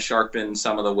to kind of sharpen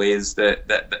some of the ways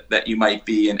that you might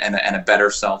be, and a better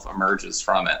self emerges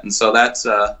from it. And so that's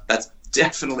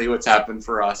definitely what's happened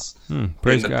for us in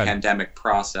the pandemic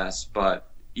process. But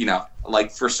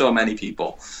for so many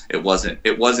people, it wasn't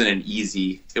an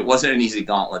easy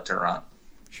gauntlet to run.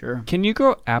 Sure. Can you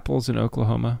grow apples in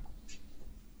Oklahoma?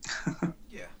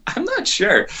 I'm not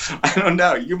sure. I don't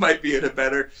know. You might be in a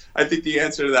better. I think the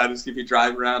answer to that is if you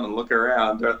drive around and look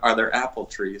around. Are there apple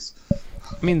trees?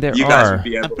 I mean, there you are. Guys would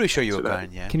be able I'm pretty sure you can.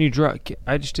 Yeah. Can you draw?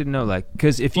 I just didn't know,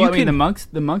 because if you can, the monks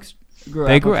grow.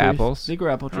 They grow trees. apples. They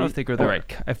grow apple trees. I don't know if they grow the right.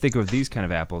 If they grow these kind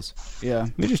of apples. Yeah.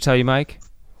 Let me just tell you, Mike.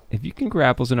 If you can grow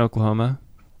apples in Oklahoma,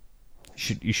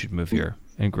 you should move here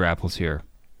and grow apples here.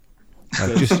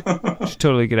 Just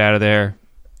totally get out of there.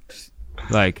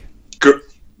 Let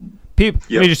me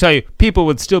just tell you, people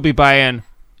would still be buying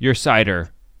your cider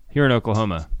here in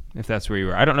Oklahoma if that's where you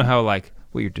were. I don't know how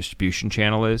what your distribution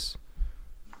channel is.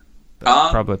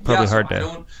 Probably hard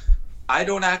to. I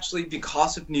don't actually,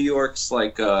 because of New York's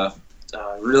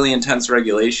really intense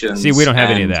regulations. See, we don't have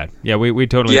any of that. Yeah, we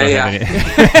totally don't have any.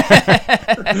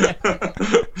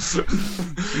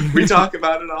 We talk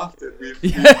about it often. We've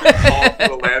been called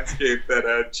to a landscape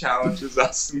that challenges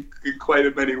us in quite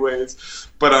in many ways.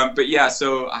 But yeah,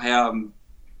 so I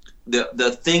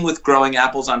the thing with growing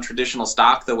apples on traditional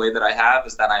stock the way that I have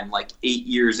is that I'm 8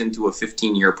 years into a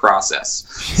 15-year process.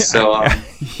 So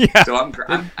so I'm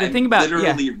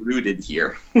literally rooted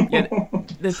here.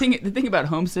 The thing about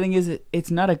homesteading is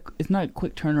it's not a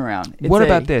quick turnaround. What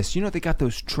about this? They got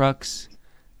those trucks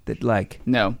that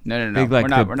no. Big, we're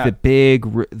not. The big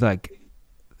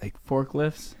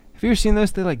forklifts. Have you ever seen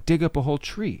those? They dig up a whole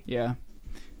tree. Yeah.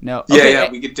 No. Yeah, Okay,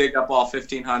 yeah, we could dig up all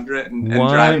 1,500 and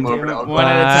One drive them over to one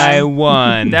at a by time.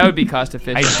 one. That would be cost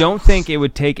efficient. I don't think it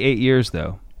would take 8 years,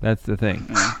 though. That's the thing.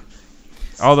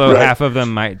 Although Right. half of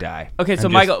them might die. Okay, so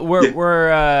I'm just-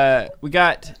 Michael, we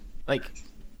got like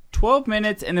 12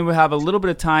 minutes, and then we'll have a little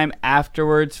bit of time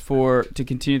afterwards to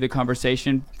continue the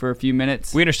conversation for a few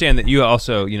minutes. We understand that you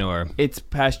also, are It's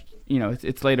past,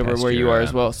 it's late over Past where you your, are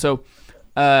as well. So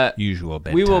usual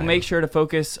bedtime. we will make sure to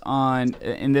focus on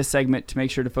in this segment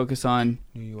on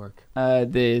New York.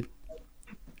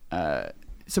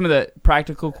 some of the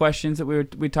practical questions that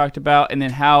we talked about, and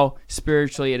then how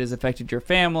spiritually it has affected your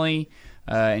family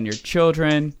and your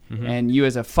children and you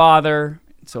as a father,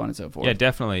 and so on and so forth. Yeah,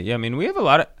 definitely. Yeah, I mean,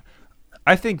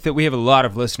 I think that we have a lot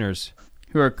of listeners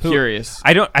who are curious.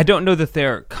 I don't know that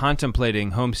they're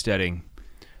contemplating homesteading.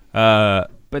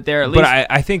 But they're at least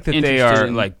I think that they interested are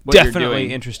in like what you're definitely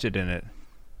doing. interested in it.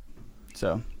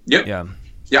 So Yep. Yeah.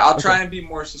 Yeah, I'll try and be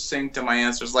more succinct in my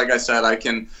answers. Like I said,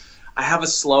 I have a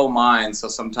slow mind, so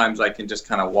sometimes I can just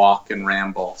kind of walk and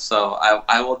ramble. So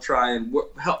I will try and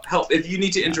help. If you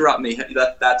need to interrupt me,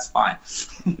 that's fine.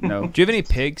 no. Do you have any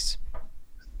pigs?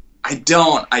 I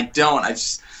don't. I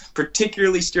just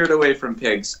particularly steered away from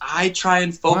pigs. I try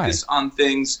and focus on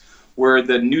things where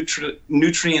the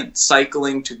nutrient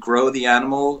cycling to grow the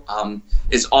animal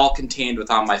is all contained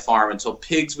within my farm. And so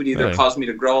pigs would either Really? cause me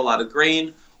to grow a lot of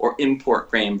grain or import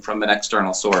grain from an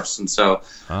external source. And so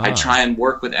I try and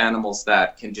work with animals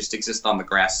that can just exist on the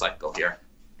grass cycle here.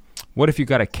 What if you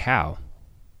got a cow?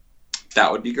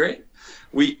 That would be great.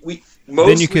 We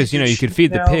Then you could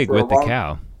feed the pig with the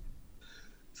cow.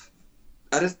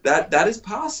 That is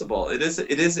possible.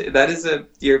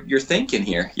 You're thinking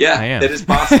here. Yeah, I am. that is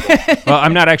possible. Well,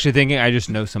 I'm not actually thinking. I just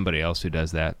know somebody else who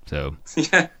does that. So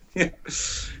yeah.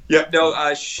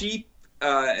 No, sheep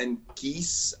and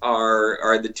geese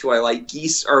are the two I like.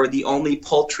 Geese are the only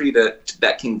poultry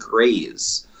that can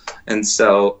graze. And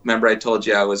so, remember I told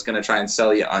you I was going to try and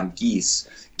sell you on geese.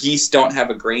 Geese don't have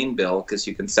a grain bill because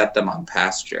you can set them on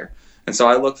pasture. And so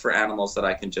I look for animals that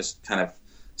I can just kind of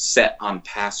set on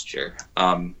pasture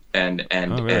and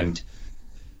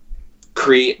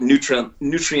create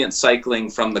nutrient cycling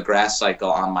from the grass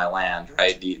cycle on my land,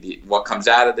 right? What comes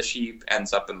out of the sheep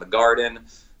ends up in the garden.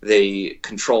 They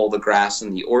control the grass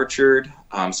in the orchard,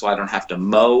 so I don't have to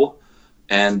mow,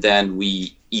 and then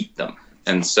we eat them.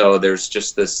 And so there's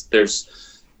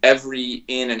every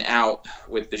in and out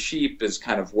with the sheep is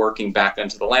kind of working back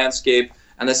into the landscape.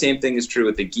 And the same thing is true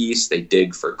with the geese. They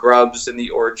dig for grubs in the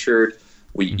orchard.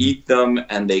 We eat them,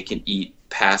 and they can eat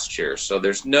pasture. So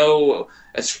there's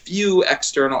as few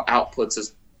external outputs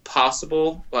as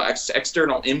possible,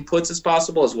 external inputs as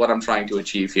possible is what I'm trying to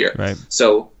achieve here. Right.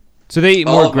 So they eat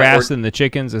more grass than the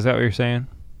chickens. Is that what you're saying?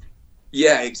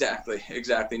 Yeah, exactly.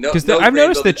 No, Because I've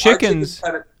noticed the chickens,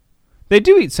 they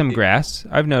do eat some grass.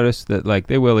 I've noticed that like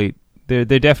they will eat. They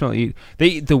definitely eat. They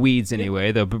eat the weeds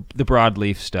anyway. The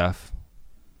broadleaf stuff.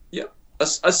 Yep.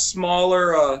 A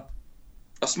smaller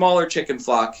chicken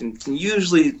flock can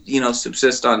usually,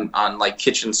 subsist on like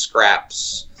kitchen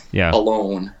scraps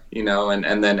alone,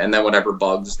 and then whatever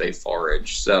bugs they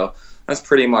forage. So that's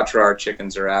pretty much where our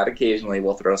chickens are at. Occasionally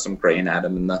we'll throw some grain at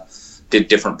them in the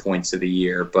different points of the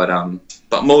year, but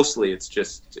mostly it's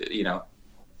just,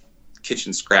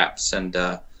 kitchen scraps and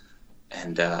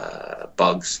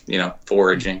bugs,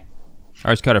 foraging.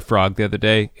 I just caught a frog the other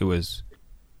day. It was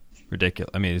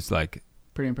ridiculous. I mean, it's like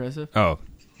Pretty impressive. Oh,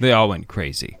 they all went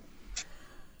crazy.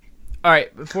 All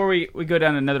right, before we go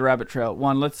down another rabbit trail,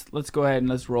 let's go ahead and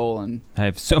let's roll. And I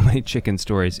have so many chicken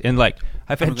stories, and like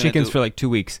I've had chickens for like 2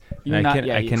 weeks. And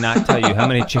I cannot tell you how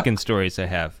many chicken stories I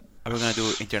have. Are we gonna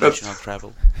do international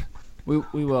travel?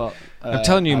 we will. I'm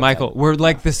telling you, Michael, we're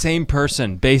like the same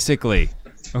person, basically.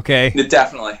 Okay.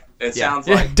 Definitely. It sounds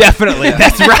like. Definitely.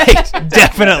 That's right.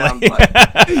 Definitely.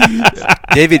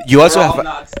 David, you also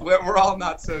have. We're all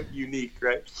not so unique,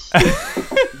 right?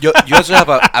 You also have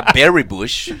a berry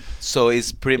bush, so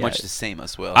it's pretty much the same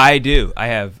as well. I do. I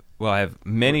have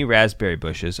many raspberry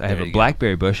bushes. I have There a you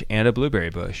blackberry bush and a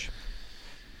blueberry bush.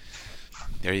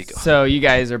 There you go. So you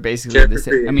guys are basically the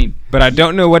same. I mean, But I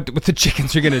don't know what the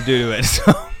chickens are gonna do to it. So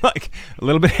I'm like a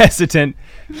little bit hesitant.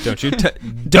 Don't you?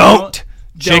 Don't.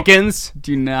 Chickens.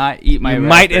 do not eat my. You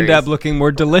might end up raspberries. looking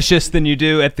more delicious than you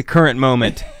do at the current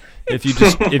moment. if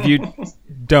you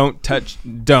don't touch.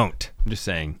 Don't. I'm just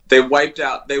saying. They wiped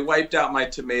out my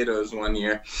tomatoes one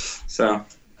year, so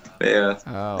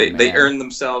they earned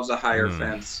themselves a higher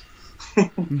fence. They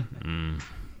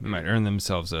might earn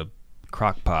themselves a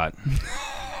crock pot.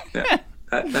 Yeah,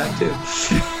 that too.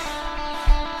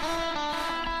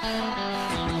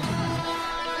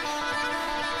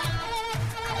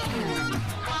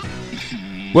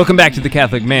 Welcome back to the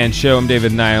Catholic Man Show. I'm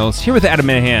David Niles, here with Adam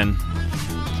Minahan.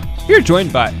 We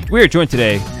are joined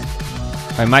today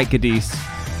by Mike Guidice.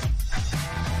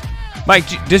 Mike,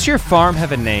 does your farm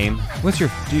have a name? What's your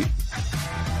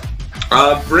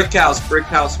Brick House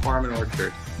Farm and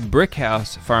Orchard. Brick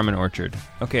House Farm and Orchard.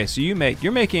 Okay, so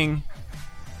you're making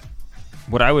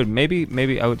what I would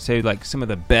maybe I would say like some of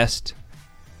the best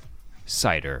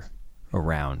cider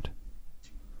around.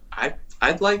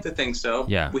 I'd like to think so.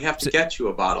 Yeah. We have to get you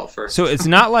a bottle first. So it's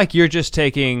not like you're just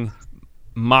taking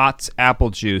Mott's apple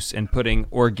juice and putting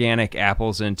organic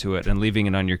apples into it and leaving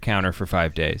it on your counter for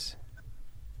 5 days.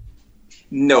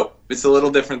 No, it's a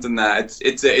little different than that.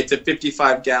 It's a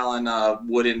 55-gallon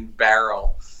wooden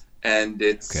barrel, and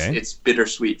it's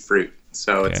bittersweet fruit.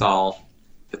 So it's all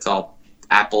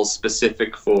apples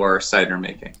specific for cider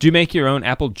making. Do you make your own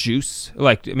apple juice?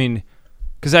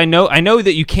 Because I know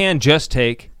that you can just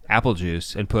take apple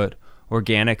juice and put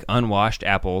organic unwashed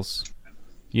apples,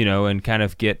 and kind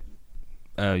of get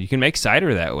you can make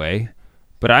cider that way.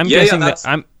 But I'm guessing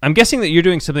that you're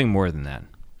doing something more than that.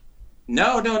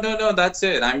 No, that's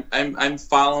it. I'm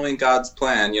following God's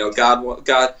plan.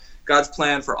 God's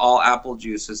plan for all apple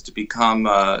juice is to become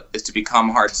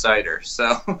hard cider.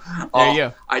 So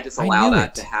I just allow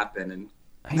that to happen, and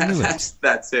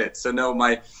that's it. So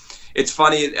no, it's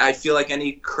funny. I feel like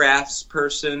any crafts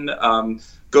person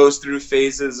goes through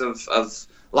phases of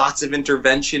lots of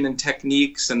intervention and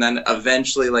techniques, and then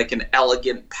eventually like an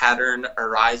elegant pattern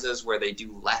arises where they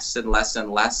do less and less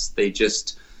and less. They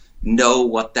just know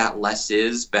what that less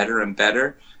is better and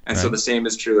better. And so the same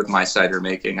is true with my cider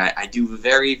making. I do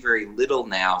very, very little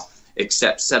now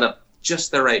except set up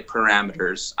just the right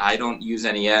parameters. I don't use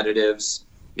any additives.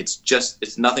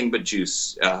 It's nothing but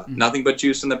juice. Nothing but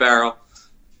juice in the barrel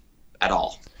at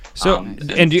all. So,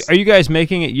 are you guys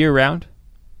making it year round?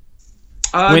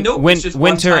 No,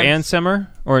 winter and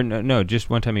summer, or no, just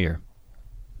one time a year.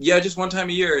 Yeah, just one time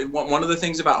a year. One of the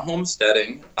things about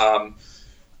homesteading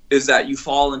is that you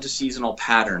fall into seasonal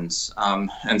patterns,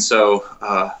 and so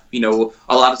a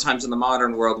lot of times in the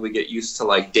modern world we get used to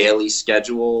like daily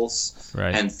schedules,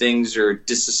 and things are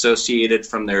disassociated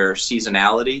from their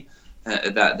seasonality.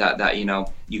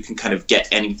 That you can kind of get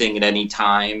anything at any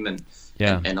time,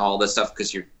 and all this stuff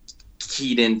because you're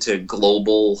keyed into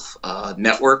global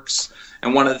networks.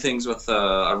 And one of the things with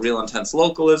a real intense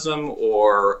localism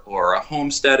or a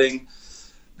homesteading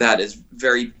that is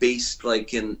very based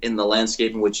like in the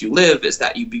landscape in which you live is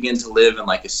that you begin to live in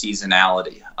like a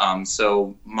seasonality.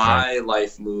 So my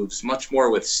life moves much more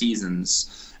with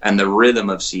seasons and the rhythm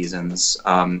of seasons.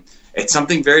 It's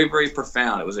something very, very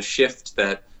profound. It was a shift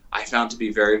that I found to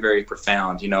be very, very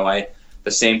profound. The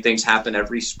same things happen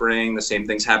every spring, the same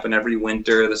things happen every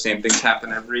winter, the same things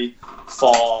happen every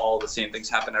fall, the same things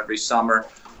happen every summer.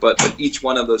 But each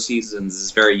one of those seasons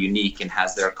is very unique and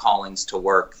has their callings to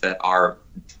work that are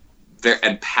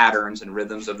and patterns and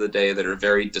rhythms of the day that are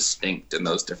very distinct in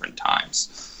those different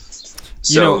times.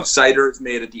 So cider is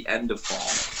made at the end of fall.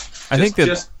 I think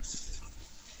that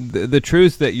the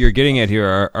truths that you're getting at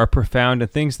here are profound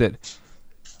and things that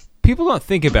people don't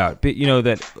think about, but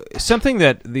that something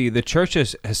that the church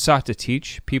has sought to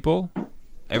teach people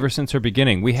ever since her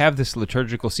beginning. We have this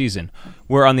liturgical season.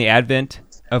 We're on the advent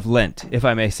of Lent, if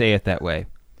I may say it that way.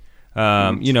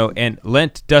 And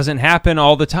Lent doesn't happen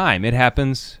all the time. It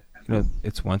happens,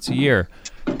 it's once a year.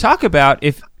 Talk about,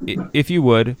 if you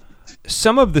would,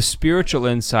 some of the spiritual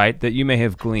insight that you may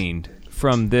have gleaned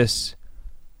from this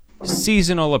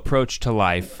seasonal approach to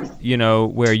life,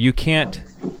 where you can't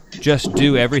just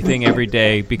do everything every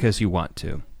day because you want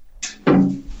to.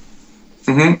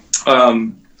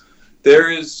 There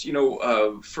is,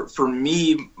 for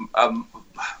me,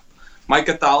 my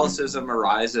Catholicism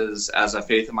arises as a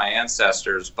faith of my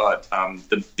ancestors, but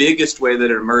the biggest way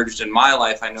that it emerged in my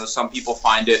life, I know some people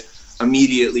find it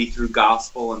immediately through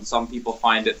gospel, and some people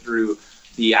find it through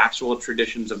the actual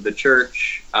traditions of the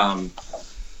church.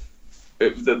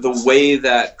 The way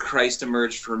that Christ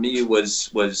emerged for me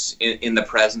was in the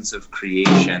presence of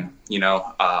creation.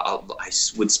 I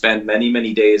would spend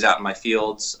many days out in my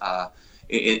fields,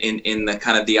 in the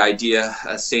kind of the idea.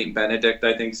 Saint Benedict,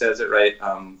 I think, says it right.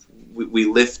 We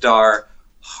lift our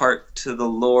heart to the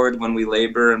Lord when we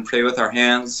labor and pray with our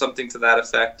hands. Something to that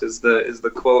effect is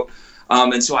the quote.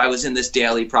 And so I was in this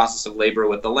daily process of labor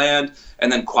with the land,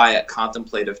 and then quiet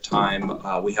contemplative time.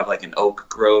 We have like an oak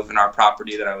grove in our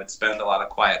property that I would spend a lot of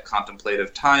quiet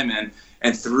contemplative time in.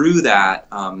 And through that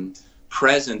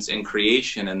presence in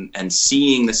creation and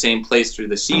seeing the same place through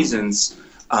the seasons,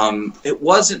 it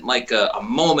wasn't like a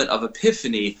moment of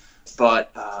epiphany, but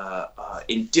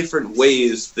in different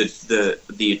ways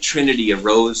the Trinity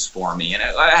arose for me. And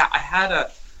I had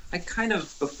I kind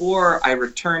of, before I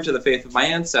returned to the faith of my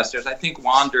ancestors, I think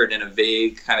wandered in a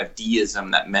vague kind of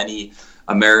deism that many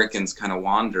Americans kind of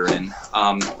wander in,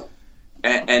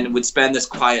 and would spend this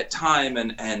quiet time,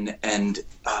 and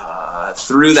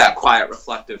through that quiet,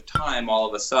 reflective time, all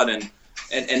of a sudden,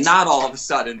 and not all of a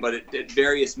sudden, but at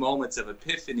various moments of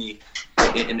epiphany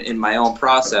in my own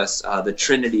process, the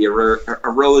Trinity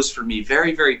arose for me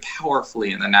very, very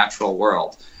powerfully in the natural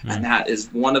world. And that is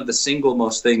one of the single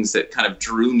most things that kind of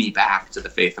drew me back to the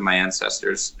faith of my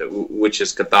ancestors, which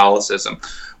is Catholicism,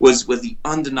 was the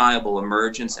undeniable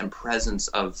emergence and presence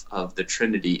of the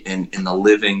Trinity in the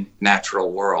living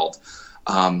natural world.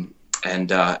 And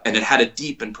it had a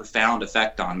deep and profound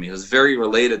effect on me. It was very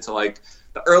related to like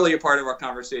the earlier part of our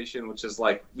conversation, which is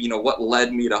like, what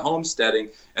led me to homesteading,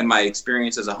 and my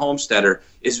experience as a homesteader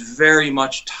is very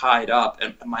much tied up.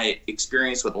 And my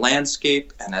experience with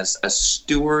landscape and as a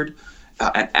steward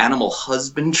and animal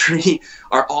husbandry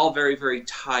are all very, very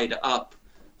tied up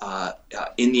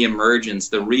in the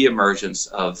re-emergence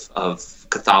of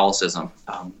Catholicism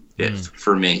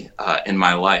for me in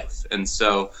my life. And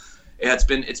so yeah,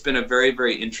 it's been a very,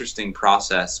 very interesting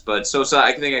process. But so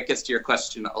I think that gets to your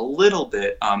question a little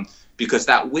bit, because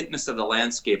that witness of the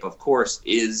landscape, of course,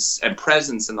 and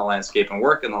presence in the landscape and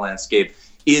work in the landscape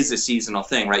is a seasonal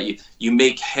thing, right? You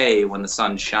make hay when the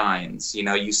sun shines.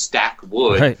 You stack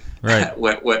wood right.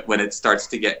 when it starts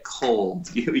to get cold.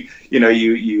 You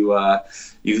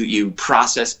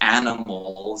process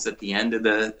animals at the end of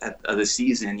the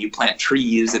season. You plant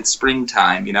trees at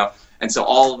springtime. And so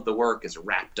all of the work is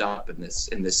wrapped up in this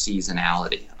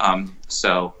seasonality.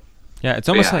 Yeah, it's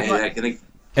almost like I think,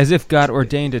 as if God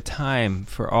ordained a time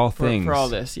for all things. For all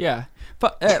this, yeah.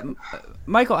 But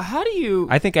Michael, how do you?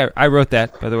 I think I wrote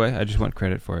that, by the way. I just want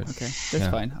credit for it. Okay, that's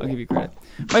fine. I'll give you credit.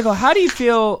 Michael, how do you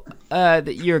feel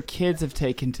that your kids have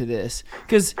taken to this?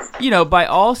 Because by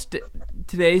all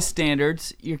today's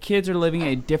standards, your kids are living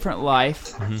a different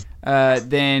life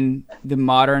than the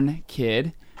modern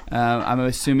kid. I'm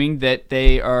assuming that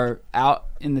they are out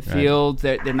in the field.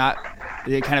 They're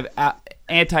kind of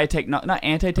anti-technology, not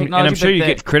anti-technology. And I'm sure you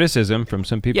get criticism from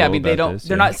some people. Yeah, I mean they don't. This,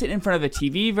 they're not sitting in front of a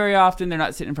TV very often. They're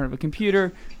not sitting in front of a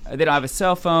computer. They don't have a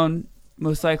cell phone.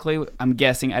 Most likely, I'm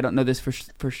guessing. I don't know this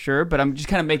for sure, but I'm just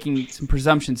kind of making some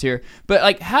presumptions here. But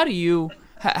like, how do you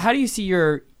see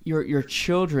your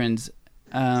children's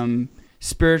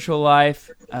spiritual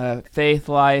life, faith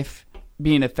life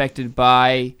being affected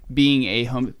by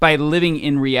by living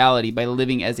in reality, by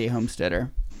living as a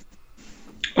homesteader?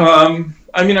 I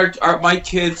mean, my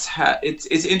kids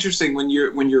it's interesting when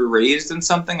you're raised in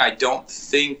something. I don't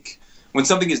think when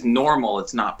something is normal,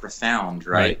 it's not profound,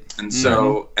 right? And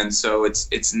so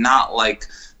it's not like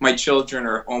my children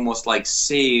are almost like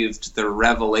saved the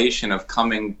revelation of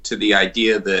coming to the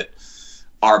idea that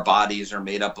our bodies are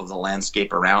made up of the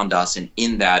landscape around us, and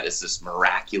in that is this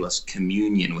miraculous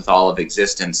communion with all of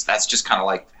existence. That's just kind of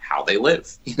like how they live,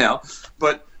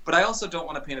 But I also don't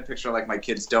want to paint a picture like my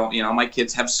kids don't. My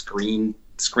kids have screen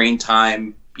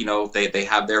time. They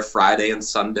have their Friday and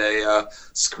Sunday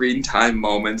screen time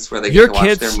moments where they Your get to watch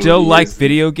kids their still movies. like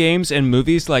video games and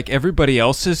movies like everybody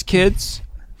else's kids?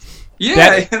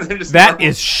 Yeah, that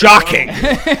is shocking.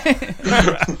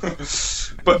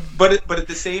 But at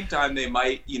the same time, they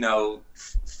might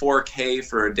 4K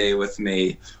for a day with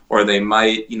me, or they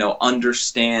might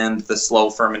understand the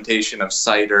slow fermentation of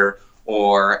cider,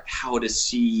 or how to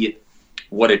see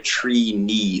what a tree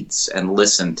needs and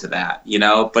listen to that.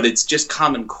 But it's just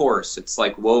common course. It's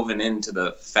like woven into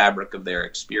the fabric of their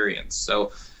experience.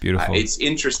 So beautiful. It's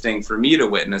interesting for me to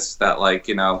witness that, like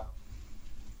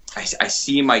I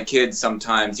see my kids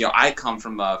sometimes. I come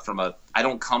from I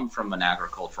don't come from an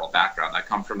agricultural background. I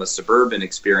come from a suburban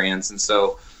experience, and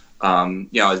so it's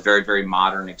a very, very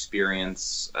modern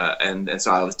experience, and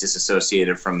so I was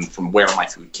disassociated from where my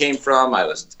food came from. I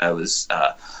was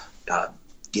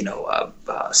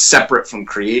separate from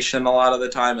creation a lot of the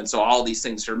time, and so all these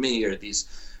things for me are these.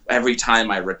 Every time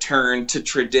I return to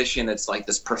tradition, it's like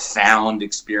this profound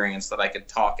experience that I could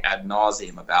talk ad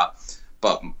nauseum about.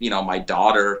 But, my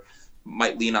daughter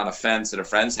might lean on a fence at a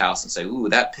friend's house and say, "Ooh,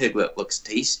 that piglet looks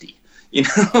tasty," and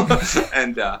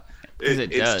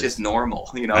it's just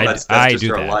normal. That's just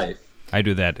her life. I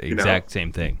do that exact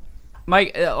same thing.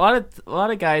 Mike, a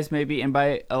lot of guys maybe, and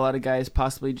by a lot of guys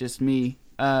possibly just me,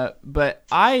 but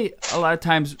I a lot of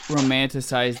times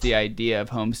romanticize the idea of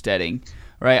homesteading.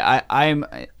 Right, I'm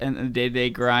in the day-to-day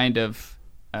grind of.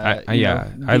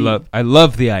 I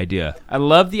love the idea. I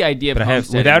love the idea, but of I have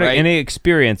homesteading, without right? any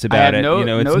experience about it.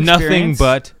 No it's nothing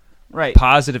but Right.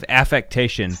 positive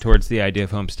affectation towards the idea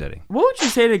of homesteading. What would you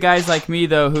say to guys like me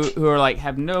though, who are like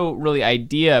have no really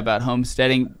idea about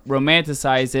homesteading,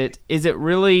 romanticize it? Is it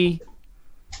really?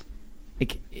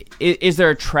 Like, is there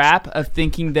a trap of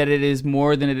thinking that it is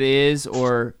more than it is,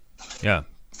 or? Yeah.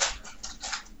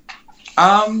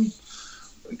 I'm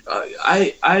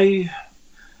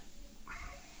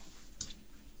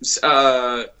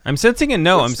sensing a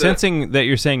no. I'm sensing that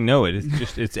you're saying no.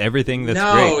 It's everything that's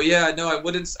great.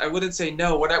 I wouldn't say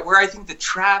no. Where I think the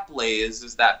trap lays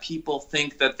is that people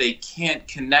think that they can't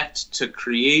connect to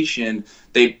creation.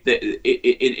 They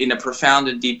in a profound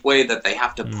and deep way, that they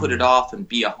have to put it off and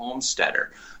be a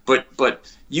homesteader.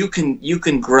 But you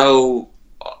can grow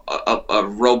a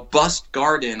robust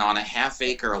garden on a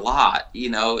half-acre lot,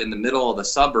 in the middle of the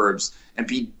suburbs, and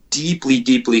be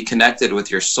deeply connected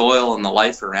with your soil and the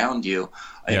life around you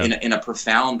in a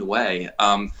profound way.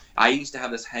 I used to have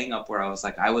this hang up where I was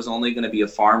like, I was only going to be a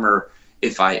farmer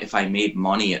if I made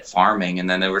money at farming. And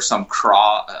then there was some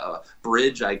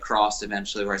bridge I crossed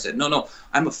eventually where I said, no,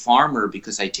 I'm a farmer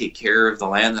because I take care of the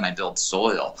land and I build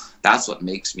soil. That's what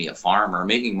makes me a farmer.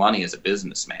 Making money as a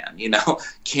businessman,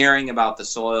 caring about the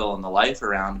soil and the life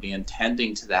around me and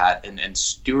tending to that and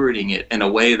stewarding it in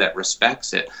a way that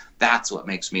respects it. That's what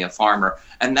makes me a farmer.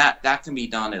 And that can be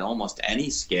done at almost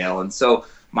any scale. And so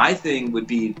my thing would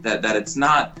be that it's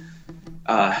not,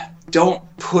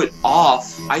 don't put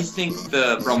off. I think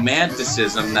the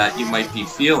romanticism that you might be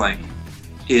feeling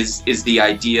is the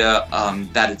idea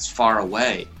that it's far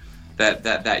away,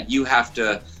 that you have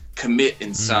to commit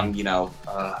in some,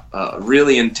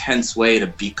 really intense way to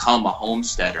become a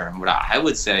homesteader. And what I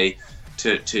would say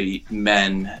to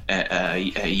men,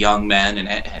 young men,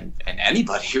 and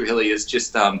anybody really is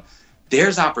just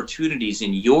there's opportunities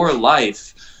in your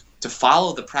life to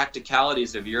follow the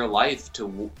practicalities of your life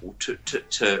to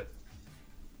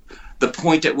the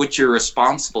point at which you're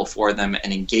responsible for them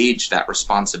and engage that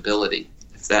responsibility.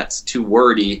 If that's too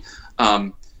wordy,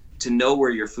 to know where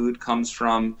your food comes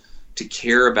from, to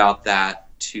care about that,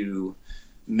 to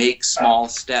make small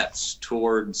steps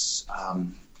towards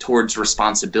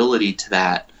responsibility to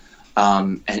that,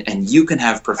 and you can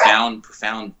have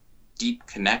profound, deep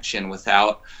connection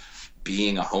without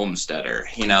being a homesteader.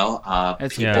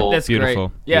 That's beautiful. Great.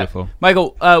 Yeah, beautiful.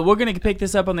 Michael, we're gonna pick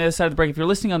this up on the other side of the break. If you're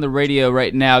listening on the radio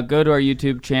right now, go to our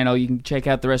YouTube channel. You can check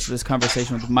out the rest of this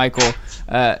conversation with Michael.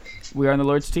 We are on the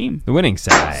Lord's team, the winning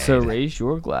side. So raise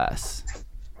your glass.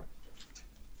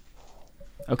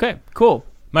 Okay, cool.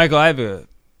 Michael, I have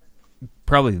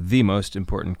probably the most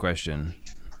important question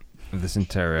of this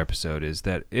entire episode is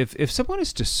that if someone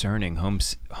is discerning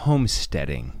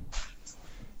homesteading,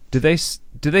 do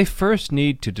they first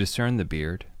need to discern the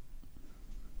beard?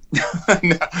 No,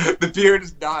 the beard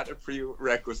is not a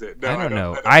prerequisite. No,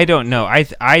 I don't know.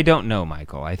 I don't know,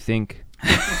 Michael. I think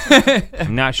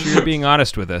I'm not sure you're being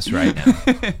honest with us right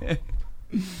now.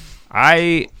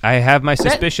 I have my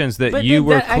suspicions that you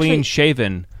were clean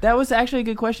shaven. That was actually a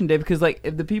good question, Dave, because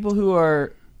if the people who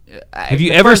are have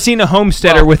you ever seen a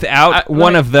homesteader without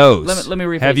one of those? Let me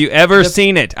rephrase. Have you ever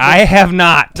seen it? I have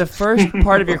not. The first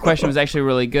part of your question was actually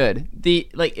really good.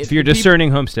 If you're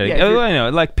discerning homesteading, I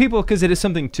know, people, because it is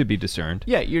something to be discerned.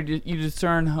 Yeah, you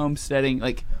discern homesteading.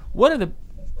 What are the?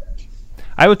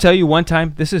 I will tell you one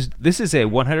time. This is a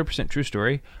 100% true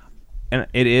story, and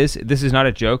it is. This is not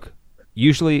a joke.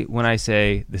 Usually, when I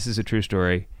say this is a true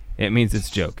story, it means it's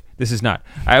a joke. This is not.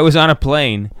 I was on a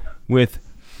plane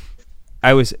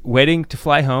I was waiting to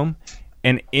fly home,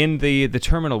 and in the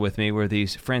terminal with me were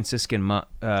these Franciscans,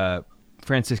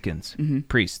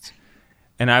 priests,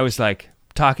 and I was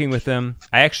talking with them.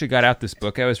 I actually got out this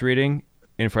book I was reading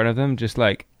in front of them, just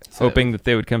hoping that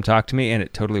they would come talk to me, and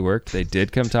it totally worked. They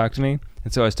did come talk to me,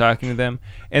 and so I was talking to them,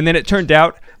 and then it turned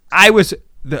out I was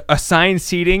the assigned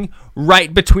seating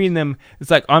right between them.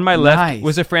 It's on my left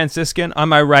was a Franciscan, on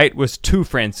my right was two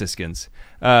Franciscans.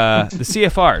 The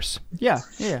CFRs. Yeah.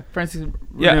 Franciscan.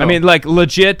 Yeah, renewal. I mean,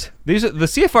 legit. These are the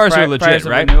CFRs are legit,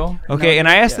 right? Renewal? Okay, and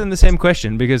I asked them the same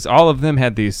question because all of them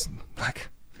had these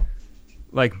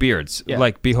like beards,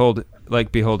 behold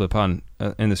upon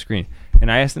in the screen,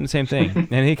 and I asked them the same thing,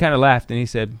 and he kind of laughed and he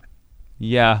said,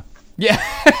 "Yeah,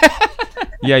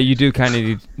 yeah, you do kind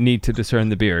of need to discern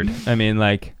the beard. I mean,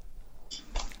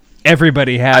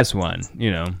 everybody has one,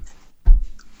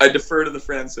 I defer to the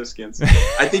Franciscans.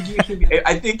 I think you should.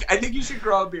 I think you should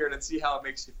grow a beard and see how it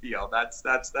makes you feel. That's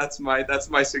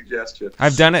my suggestion.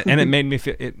 I've done it, and it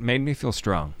made me feel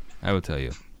strong. I will tell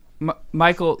you,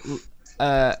 Michael.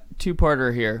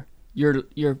 Two-parter here.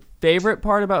 Your favorite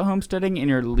part about homesteading and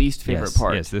your least favorite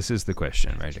part. Yes, this is the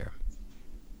question right here.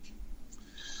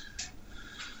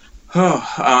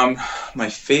 My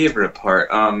favorite part.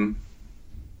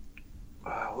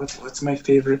 What's my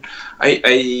favorite?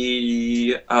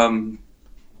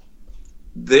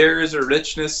 There's a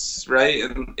richness, right?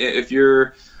 And if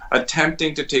you're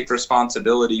attempting to take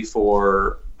responsibility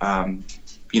for,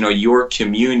 your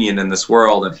communion in this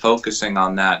world and focusing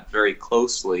on that very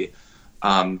closely,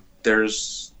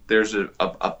 there's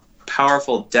a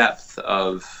powerful depth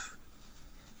of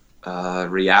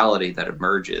reality that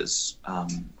emerges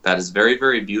that is very,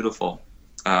 very beautiful.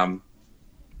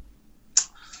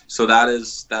 So that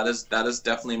is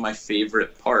definitely my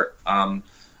favorite part. I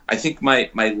think my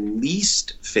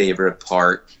least favorite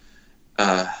part,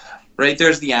 right?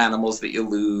 There's the animals that you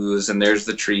lose, and there's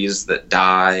the trees that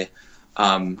die.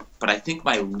 But I think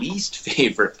my least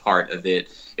favorite part of it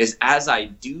is as I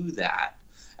do that,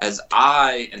 as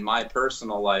I, in my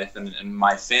personal life and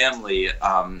my family,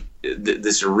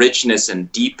 this richness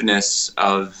and deepness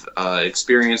of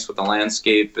experience with the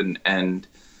landscape and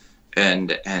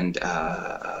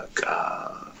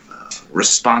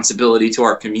responsibility to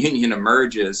our communion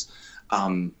emerges,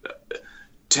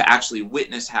 to actually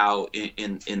witness how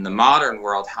in the modern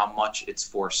world, how much it's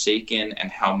forsaken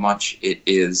and how much it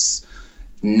is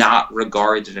not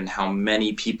regarded, and how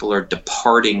many people are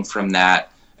departing from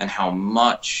that, and how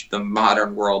much the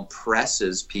modern world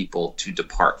presses people to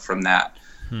depart from that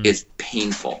is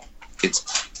painful.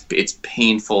 It's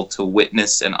painful to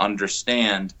witness and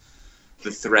understand the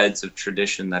threads of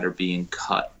tradition that are being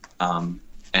cut.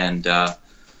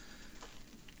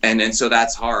 And so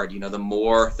that's hard. The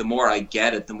more I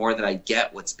get it, the more that I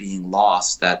get what's being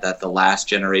lost, that the last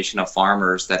generation of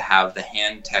farmers that have the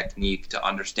hand technique to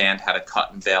understand how to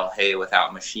cut and bale hay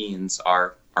without machines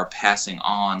are passing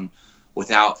on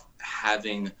without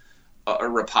having a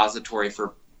repository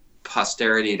for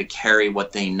posterity to carry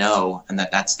what they know, and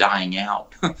that's dying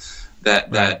out.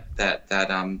 that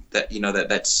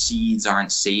seeds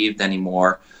aren't saved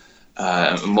anymore.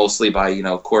 Mostly by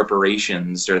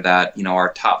corporations, or that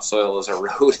our topsoil is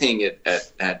eroding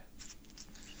at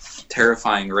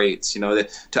terrifying rates.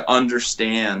 To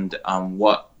understand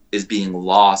what is being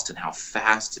lost and how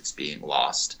fast it's being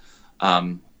lost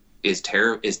is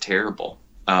terrible.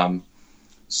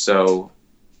 So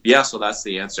that's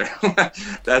the answer.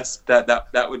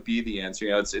 that would be the answer.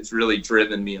 It's really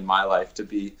driven me in my life to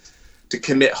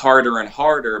commit harder and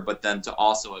harder, but then to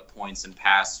also at points in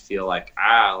past feel like,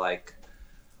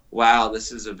 wow,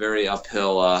 this is a very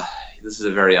uphill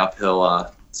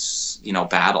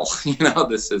battle.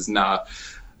 This is not,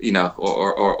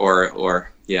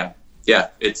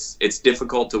 it's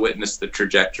difficult to witness the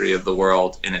trajectory of the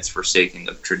world in its forsaking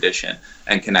of tradition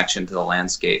and connection to the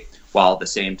landscape, while at the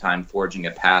same time forging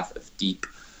a path of deep,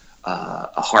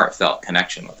 a heartfelt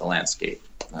connection with the landscape.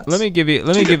 Let me give you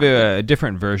a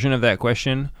different version of that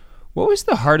question. What was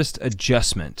the hardest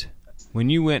adjustment when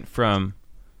you went from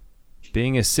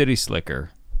being a city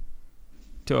slicker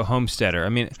to a homesteader? I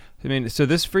mean, so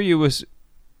this for you was,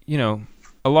 a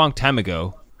long time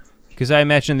ago, because I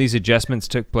imagine these adjustments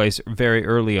took place very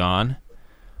early on.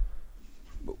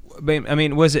 I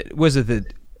mean, was it the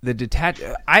detach?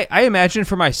 I imagine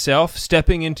for myself,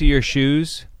 stepping into your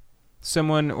shoes,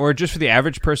 someone, or just for the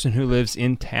average person who lives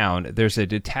in town, there's a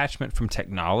detachment from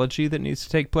technology that needs to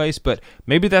take place, but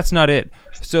maybe that's not it.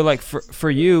 So like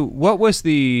for you, what was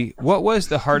the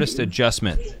hardest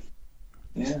adjustment?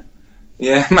 But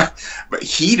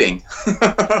heating.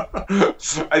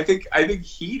 I think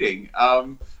heating.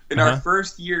 In our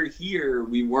first year here,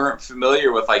 we weren't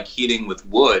familiar with heating with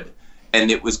wood, and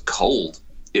it was cold.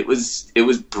 It was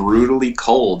brutally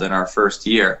cold in our first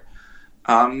year.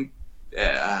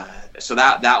 So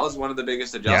that was one of the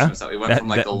biggest adjustments that we went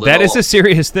from a little. That is a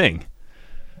serious thing.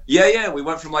 Yeah. We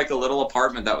went from a little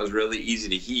apartment that was really easy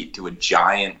to heat to a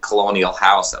giant colonial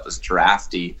house that was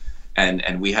drafty,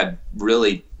 and we had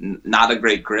really not a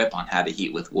great grip on how to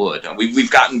heat with wood. And we've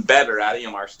gotten better at it.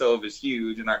 Our stove is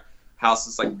huge, and our house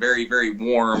is very, very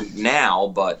warm now.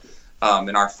 But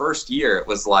in our first year, it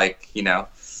was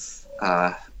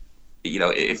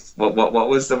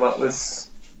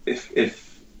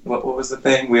what was the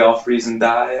thing? We all freeze and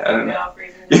die. I don't know.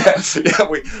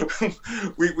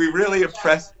 We really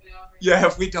impressed. Yeah,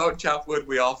 if we don't chop wood,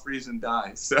 we all freeze and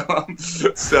die.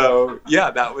 So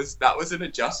yeah, that was an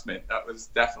adjustment. That was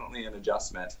definitely an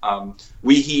adjustment.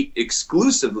 We heat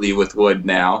exclusively with wood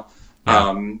now,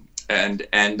 and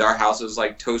our house is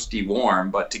toasty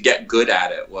warm. But to get good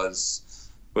at it was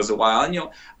a while. And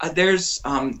there's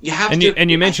you have to. And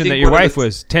you mentioned that your wife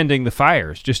was tending the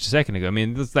fires just a second ago. I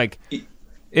mean, it's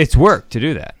it's work to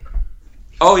do that.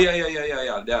 Oh yeah.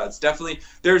 It's definitely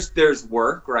there's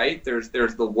work, right? There's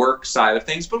the work side of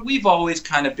things, but we've always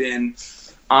kind of been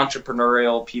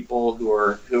entrepreneurial people who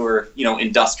are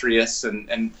industrious,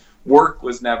 and work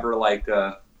was never like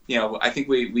I think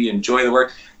we enjoy the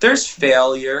work. There's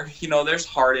failure, there's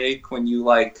heartache when you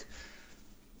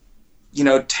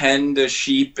tend a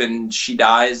sheep and she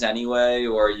dies anyway,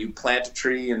 or you plant a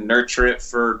tree and nurture it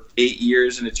for 8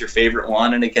 years and it's your favorite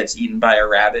one and it gets eaten by a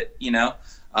rabbit,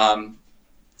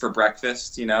 for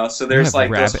breakfast, so there's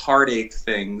those heartache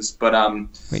things. But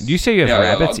wait, do you say you have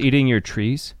rabbits eating your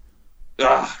trees?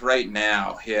 Right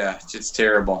now, yeah, it's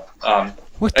terrible.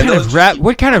 What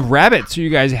kind of rabbits do you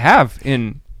guys have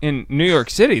in New York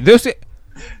City? Do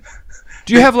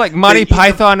you have like Monty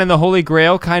Python and the Holy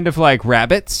Grail kind of like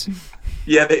rabbits?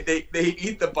 Yeah, they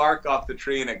eat the bark off the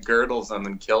tree and it girdles them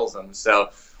and kills them. So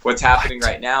what's happening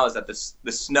right now is that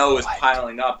the snow is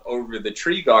piling up over the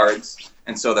tree guards,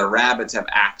 and so the rabbits have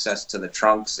access to the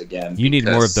trunks again. You need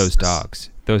more of those dogs.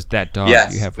 That dog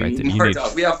yes, you have right there.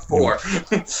 We have 4.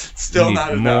 Still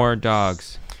not enough. More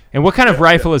dogs. And what kind of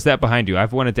rifle is that behind you?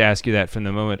 I've wanted to ask you that from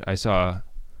the moment I saw.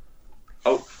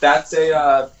 Oh, that's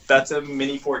a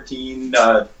Mini 14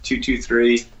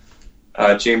 223.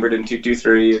 Chambered in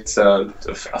 223. It's a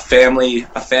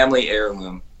family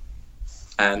heirloom,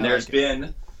 and there's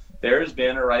been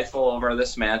a rifle over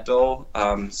this mantle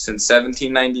since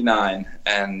 1799,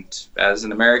 and as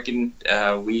an American,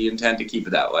 we intend to keep it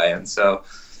that way, and so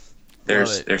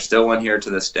there's still one here to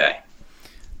this day.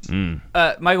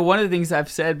 Michael, one of the things I've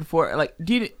said before,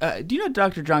 do you know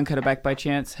Dr. John Cuddeback by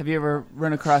chance? Have you ever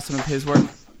run across some of his work?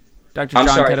 I'm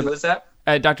sorry, who is that?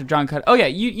 Dr. John Cuddeback. Oh yeah,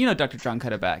 you know Dr. John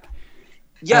Cuddeback.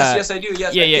 Yes, I do.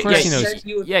 Yes, yeah. Of course he knows.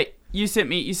 You sent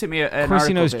me an Of course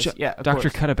he knows article. Dr.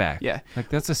 Cuddeback. Yeah.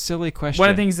 That's a silly question. One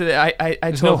of the things that I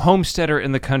There's told no homesteader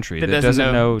in the country that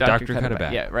doesn't know Dr.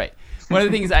 Cuddeback. Yeah, right. One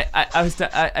of the things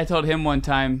I told him one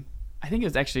time, I think it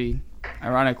was actually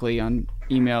ironically on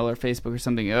email or Facebook or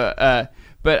something,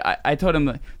 but I told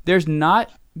him there's not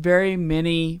very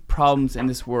many problems in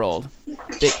this world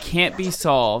that can't be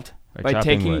solved by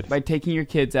taking your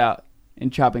kids out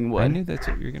and chopping wood. I knew that's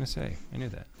what you were going to say. I knew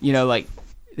that.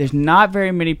 There's not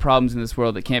very many problems in this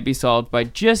world that can't be solved by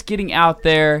just getting out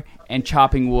there and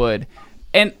chopping wood.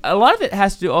 And a lot of it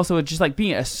has to do also with just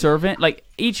being a servant.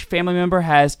 Each family member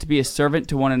has to be a servant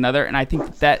to one another, and I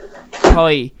think that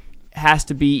probably has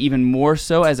to be even more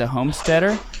so as a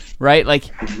homesteader, right?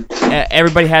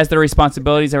 Everybody has their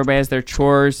responsibilities, everybody has their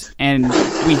chores, and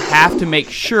we have to make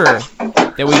sure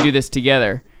that we do this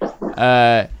together.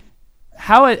 Have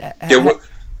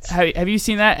you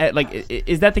seen that?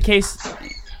 Is that the case,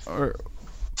 or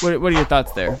what are your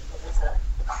thoughts there?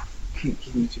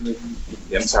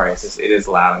 I'm sorry, it is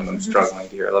loud and I'm struggling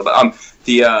to hear a little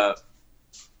bit.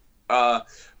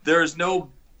 There's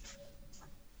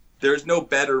no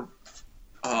better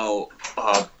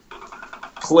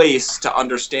place to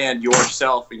understand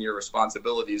yourself and your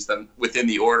responsibilities than within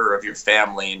the order of your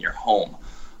family and your home.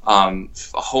 A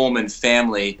home and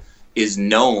family is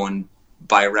known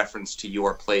by reference to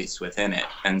your place within it,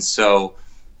 and so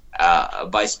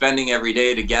by spending every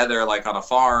day together, like on a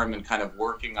farm, and kind of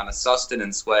working on a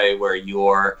sustenance way, where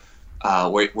your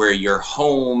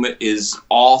home is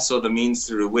also the means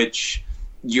through which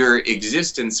your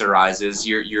existence arises,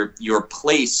 your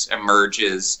place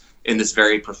emerges in this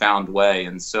very profound way.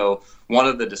 And so one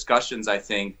of the discussions I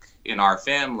think in our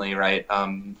family, right,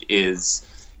 is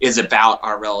about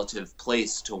our relative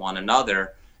place to one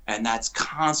another, and that's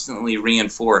constantly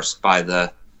reinforced by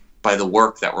the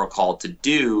work that we're called to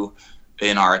do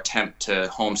in our attempt to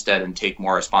homestead and take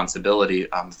more responsibility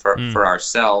for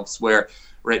ourselves, where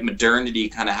modernity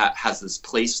kind of has this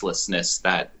placelessness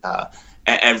that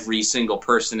every single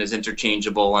person is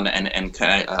interchangeable and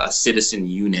kind of a citizen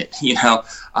unit,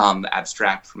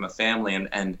 abstract from a family.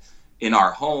 And in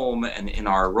our home and in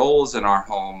our roles in our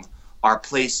home, our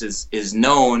place is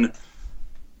known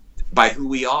by who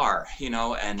we are,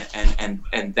 and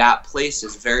that place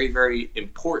is very, very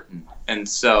important. And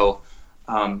so,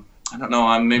 I don't know,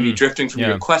 I'm maybe drifting from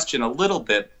your question a little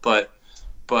bit, but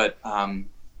that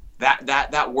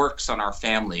works on our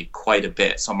family quite a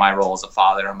bit. So my role as a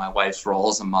father, and my wife's role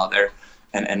as a mother,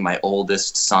 and my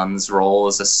oldest son's role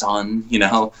as a son,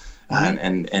 and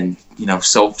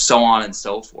so on and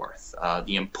so forth.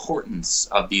 The importance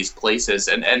of these places,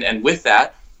 and with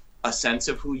that, a sense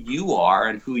of who you are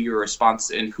and who you're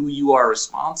who you are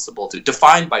responsible to,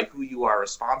 defined by who you are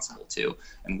responsible to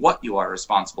and what you are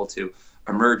responsible to,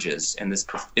 emerges in this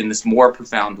more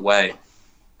profound way,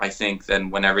 I think, than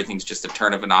when everything's just a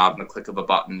turn of a knob and a click of a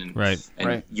button, and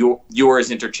you're as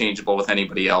interchangeable with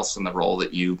anybody else in the role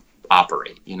that you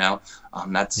operate.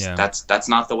 That's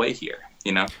not the way here.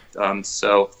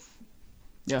 So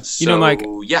Mike.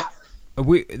 Yeah.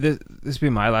 This will be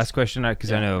my last question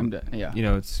because I know I'm done. Yeah.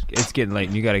 it's getting late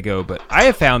and you got to go. But I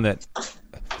have found that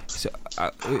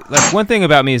like one thing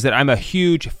about me is that I'm a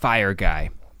huge fire guy.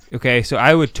 Okay, so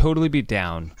I would totally be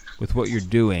down with what you're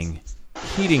doing,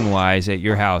 heating wise at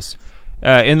your house.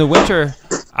 In the winter,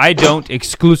 I don't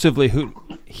exclusively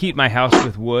heat my house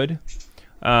with wood,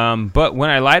 but when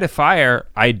I light a fire,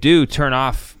 I do turn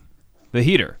off the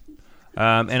heater,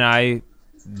 and I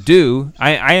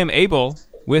am able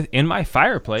in my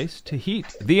fireplace to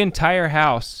heat the entire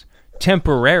house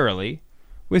temporarily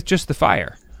with just the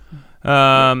fire.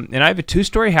 And I have a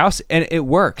 2-story house, and it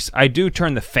works. I do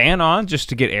turn the fan on just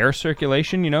to get air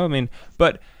circulation,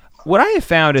 but what I have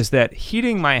found is that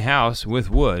heating my house with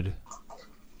wood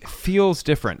feels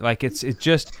different. Like it's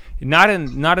just not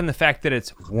in the fact that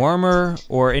it's warmer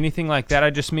or anything like that.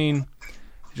 I just mean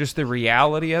just the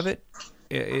reality of it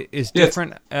is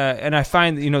different. And I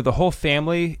find, the whole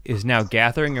family is now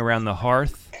gathering around the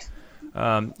hearth.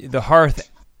 The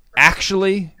hearth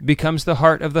actually becomes the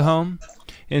heart of the home,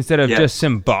 instead of just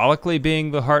symbolically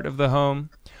being the heart of the home.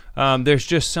 There's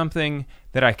just something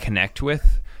that I connect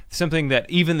with, something that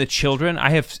even the children,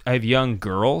 I have young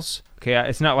girls. Okay,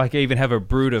 it's not like I even have a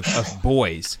brood of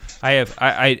boys. I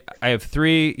have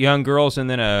 3 young girls and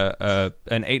then an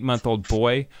 8-month-old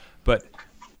boy. But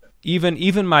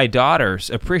even my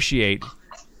daughters appreciate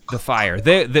the fire.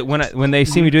 When they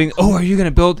see me doing, are you going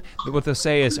to build? What they'll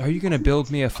say is, are you going to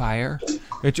build me a fire?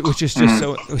 Which is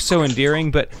just so endearing.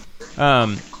 But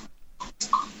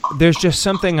there's just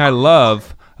something I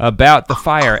love about the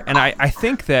fire, and I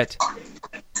think that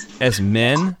as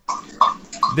men,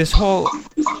 this whole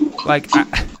I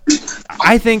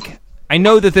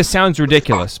know that this sounds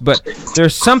ridiculous, but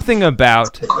there's something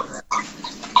about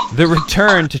the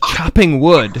return to chopping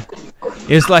wood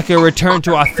is like a return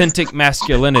to authentic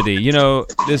masculinity.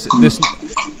 This,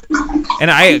 and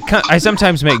I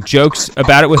sometimes make jokes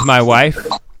about it with my wife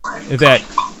that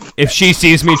if she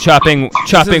sees me chopping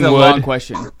This is a wood, long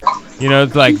question.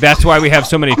 that's why we have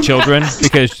so many children,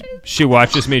 because she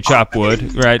watches me chop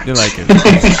wood, right?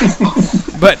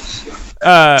 But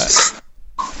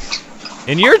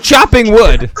and you're chopping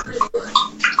wood.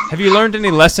 Have you learned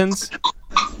any lessons?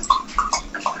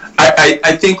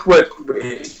 I think what,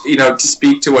 to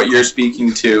speak to what you're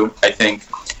speaking to, I think,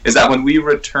 is that when we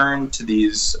return to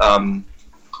these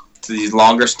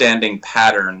longer standing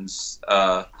patterns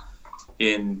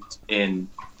in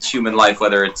human life,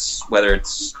 whether it's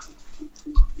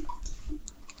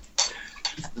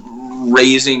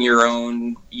raising your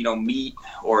own meat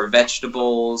or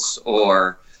vegetables,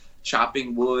 or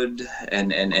chopping wood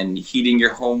and heating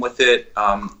your home with it,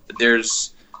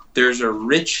 there's a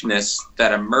richness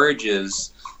that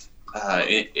emerges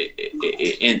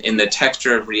in the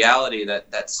texture of reality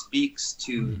that speaks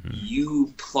to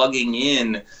you plugging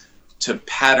in to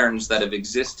patterns that have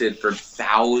existed for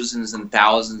thousands and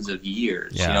thousands of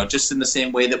years. Just in the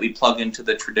same way that we plug into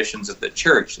the traditions of the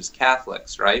church as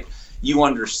Catholics, right? You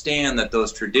understand that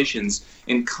those traditions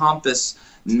encompass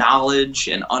knowledge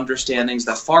and understandings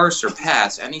that far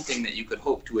surpass anything that you could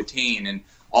hope to attain in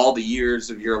all the years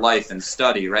of your life and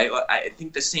study, right? I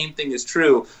think the same thing is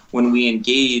true when we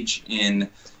engage in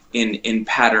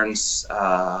patterns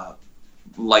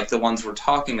like the ones we're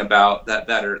talking about that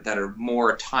are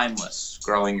more timeless.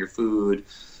 Growing your food,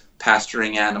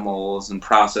 pasturing animals and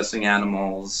processing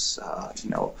animals,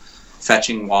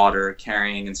 fetching water,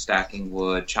 carrying and stacking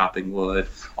wood, chopping wood,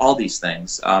 all these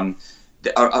things. A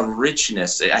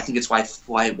richness. I think it's why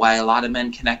a lot of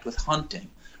men connect with hunting,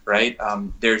 right?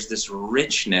 There's this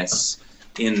richness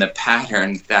in the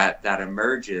pattern that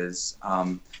emerges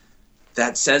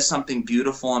that says something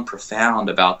beautiful and profound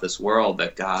about this world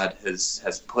that God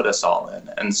has put us all in.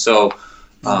 And so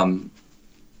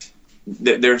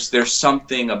there's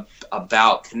something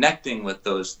about connecting with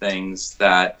those things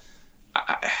that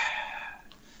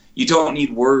you don't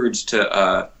need words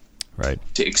to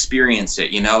experience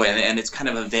it, and it's kind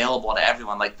of available to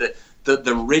everyone. Like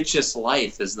the richest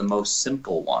life is the most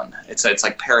simple one. It's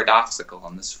like paradoxical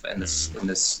in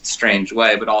this strange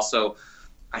way, but also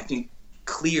I think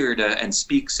clear to and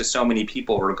speaks to so many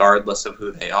people regardless of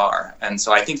who they are. And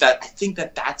so I think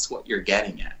that that's what you're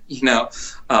getting at,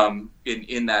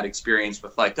 in that experience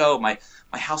with my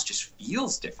house just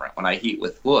feels different when I heat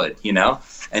with wood,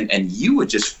 and you would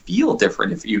just feel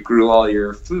different if you grew all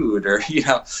your food, or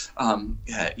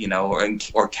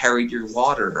or carried your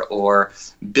water, or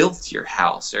built your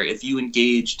house, or if you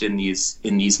engaged in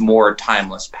these more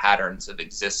timeless patterns of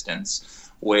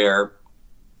existence, where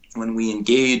when we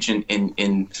engage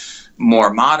in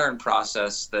more modern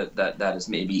process that is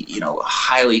maybe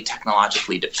highly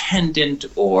technologically dependent,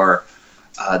 or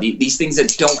these things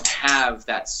that don't have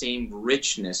that same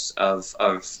richness of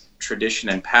tradition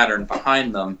and pattern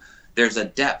behind them, there's a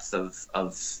depth of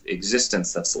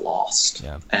existence that's lost.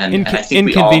 Yeah. And I think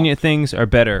inconvenient things are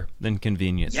better than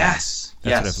convenient things.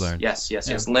 That's what I've learned. Yes.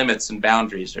 Limits and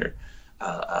boundaries are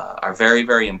very,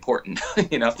 very important.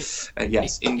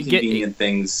 Inconvenient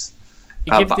things.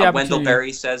 Wendell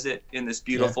Berry says it in this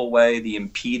beautiful way. The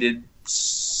impeded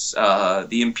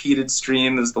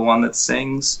stream is the one that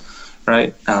sings,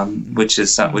 right? Which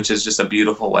is just a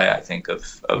beautiful way, I think, of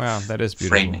that is beautiful.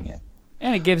 Framing it.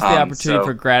 And it gives the opportunity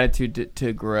for gratitude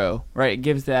to grow, right? It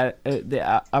gives that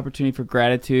the opportunity for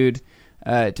gratitude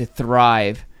to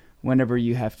thrive when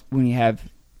you have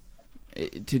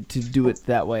to do it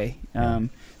that way.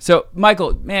 So,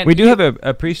 Michael, man, we do have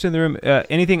a priest in the room.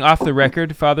 Anything off the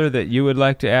record, Father, that you would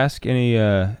like to ask? Any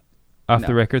off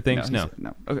the record things? No.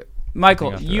 Okay,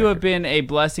 Michael, you have been a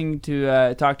blessing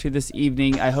to talk to this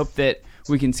evening. I hope that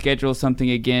we can schedule something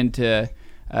again to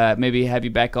maybe have you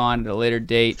back on at a later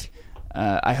date.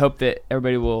 I hope that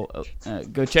everybody will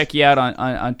go check you out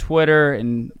on Twitter,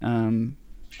 and I'm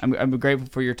grateful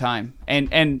for your time.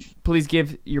 And please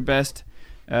give your best,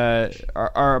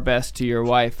 our best to your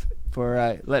wife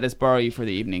for letting us borrow you for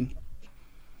the evening.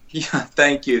 Yeah,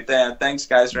 thank you. Thanks,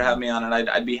 guys, for having me on, and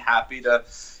I'd be happy to,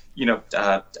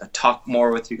 talk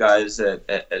more with you guys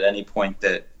at any point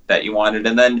that you wanted,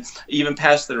 and then even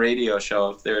past the radio show,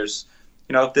 if there's.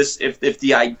 If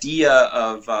the idea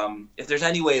of if there's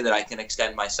any way that I can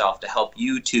extend myself to help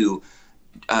you two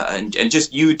and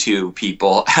just you two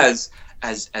people as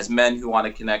men who want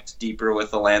to connect deeper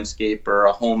with the landscape or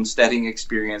a homesteading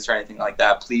experience or anything like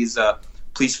that, please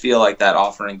feel like that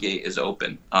offering gate is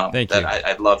open. Thank you.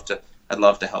 I'd love to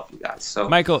help you guys. So,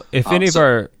 Michael, if any of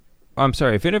our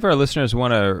listeners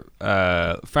want to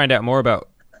find out more about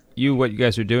what you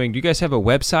guys are doing, do you guys have a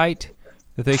website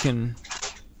that they can?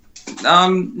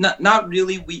 Not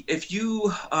really. If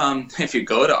you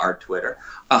go to our Twitter,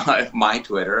 my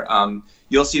Twitter,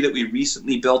 you'll see that we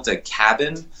recently built a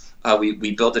cabin.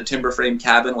 We built a timber frame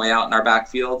cabin way out in our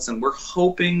backfields, and we're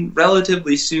hoping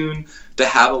relatively soon to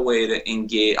have a way to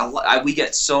engage. We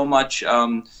get so much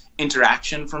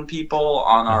interaction from people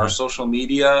on our social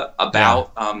media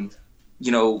about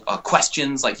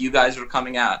questions like you guys were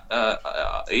coming at,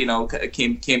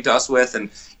 came to us with, and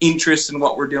interest in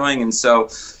what we're doing, and so.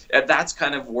 That's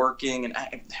kind of working, and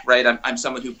I'm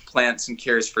someone who plants and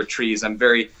cares for trees. I'm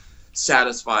very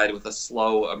satisfied with the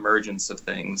slow emergence of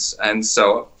things, and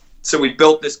so we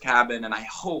built this cabin, and I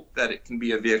hope that it can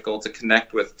be a vehicle to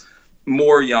connect with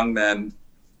more young men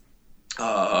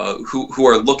who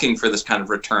are looking for this kind of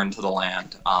return to the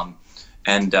land,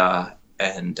 and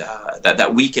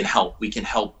that we can help. We can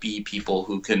help be people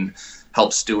who can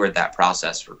help steward that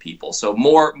process for people. So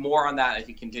more on that if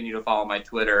you continue to follow my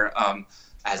Twitter.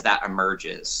 As that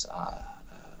emerges.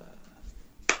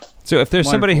 So if there's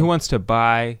somebody who wants to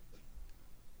buy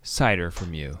cider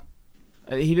from you.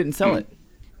 He didn't sell it.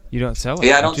 You don't sell it?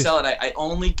 Yeah, I don't sell it. I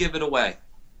only give it away.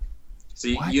 So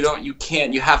you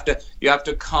can't. You have to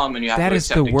come and you have to accept That is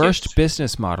the worst gift.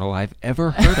 business model I've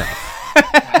ever heard of.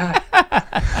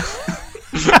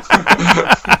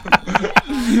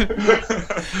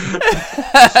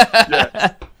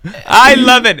 Yes. I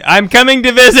love it. I'm coming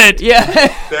to visit.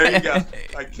 Yeah. There you go.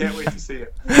 I can't wait to see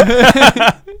it.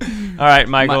 All right,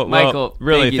 Michael. Michael,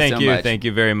 really, thank you so much. Thank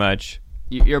you very much.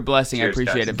 Your blessing. Cheers, I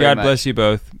appreciate guys. it very God much. bless you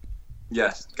both.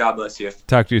 Yes. God bless you.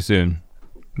 Talk to you soon.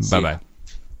 See Bye-bye. ya.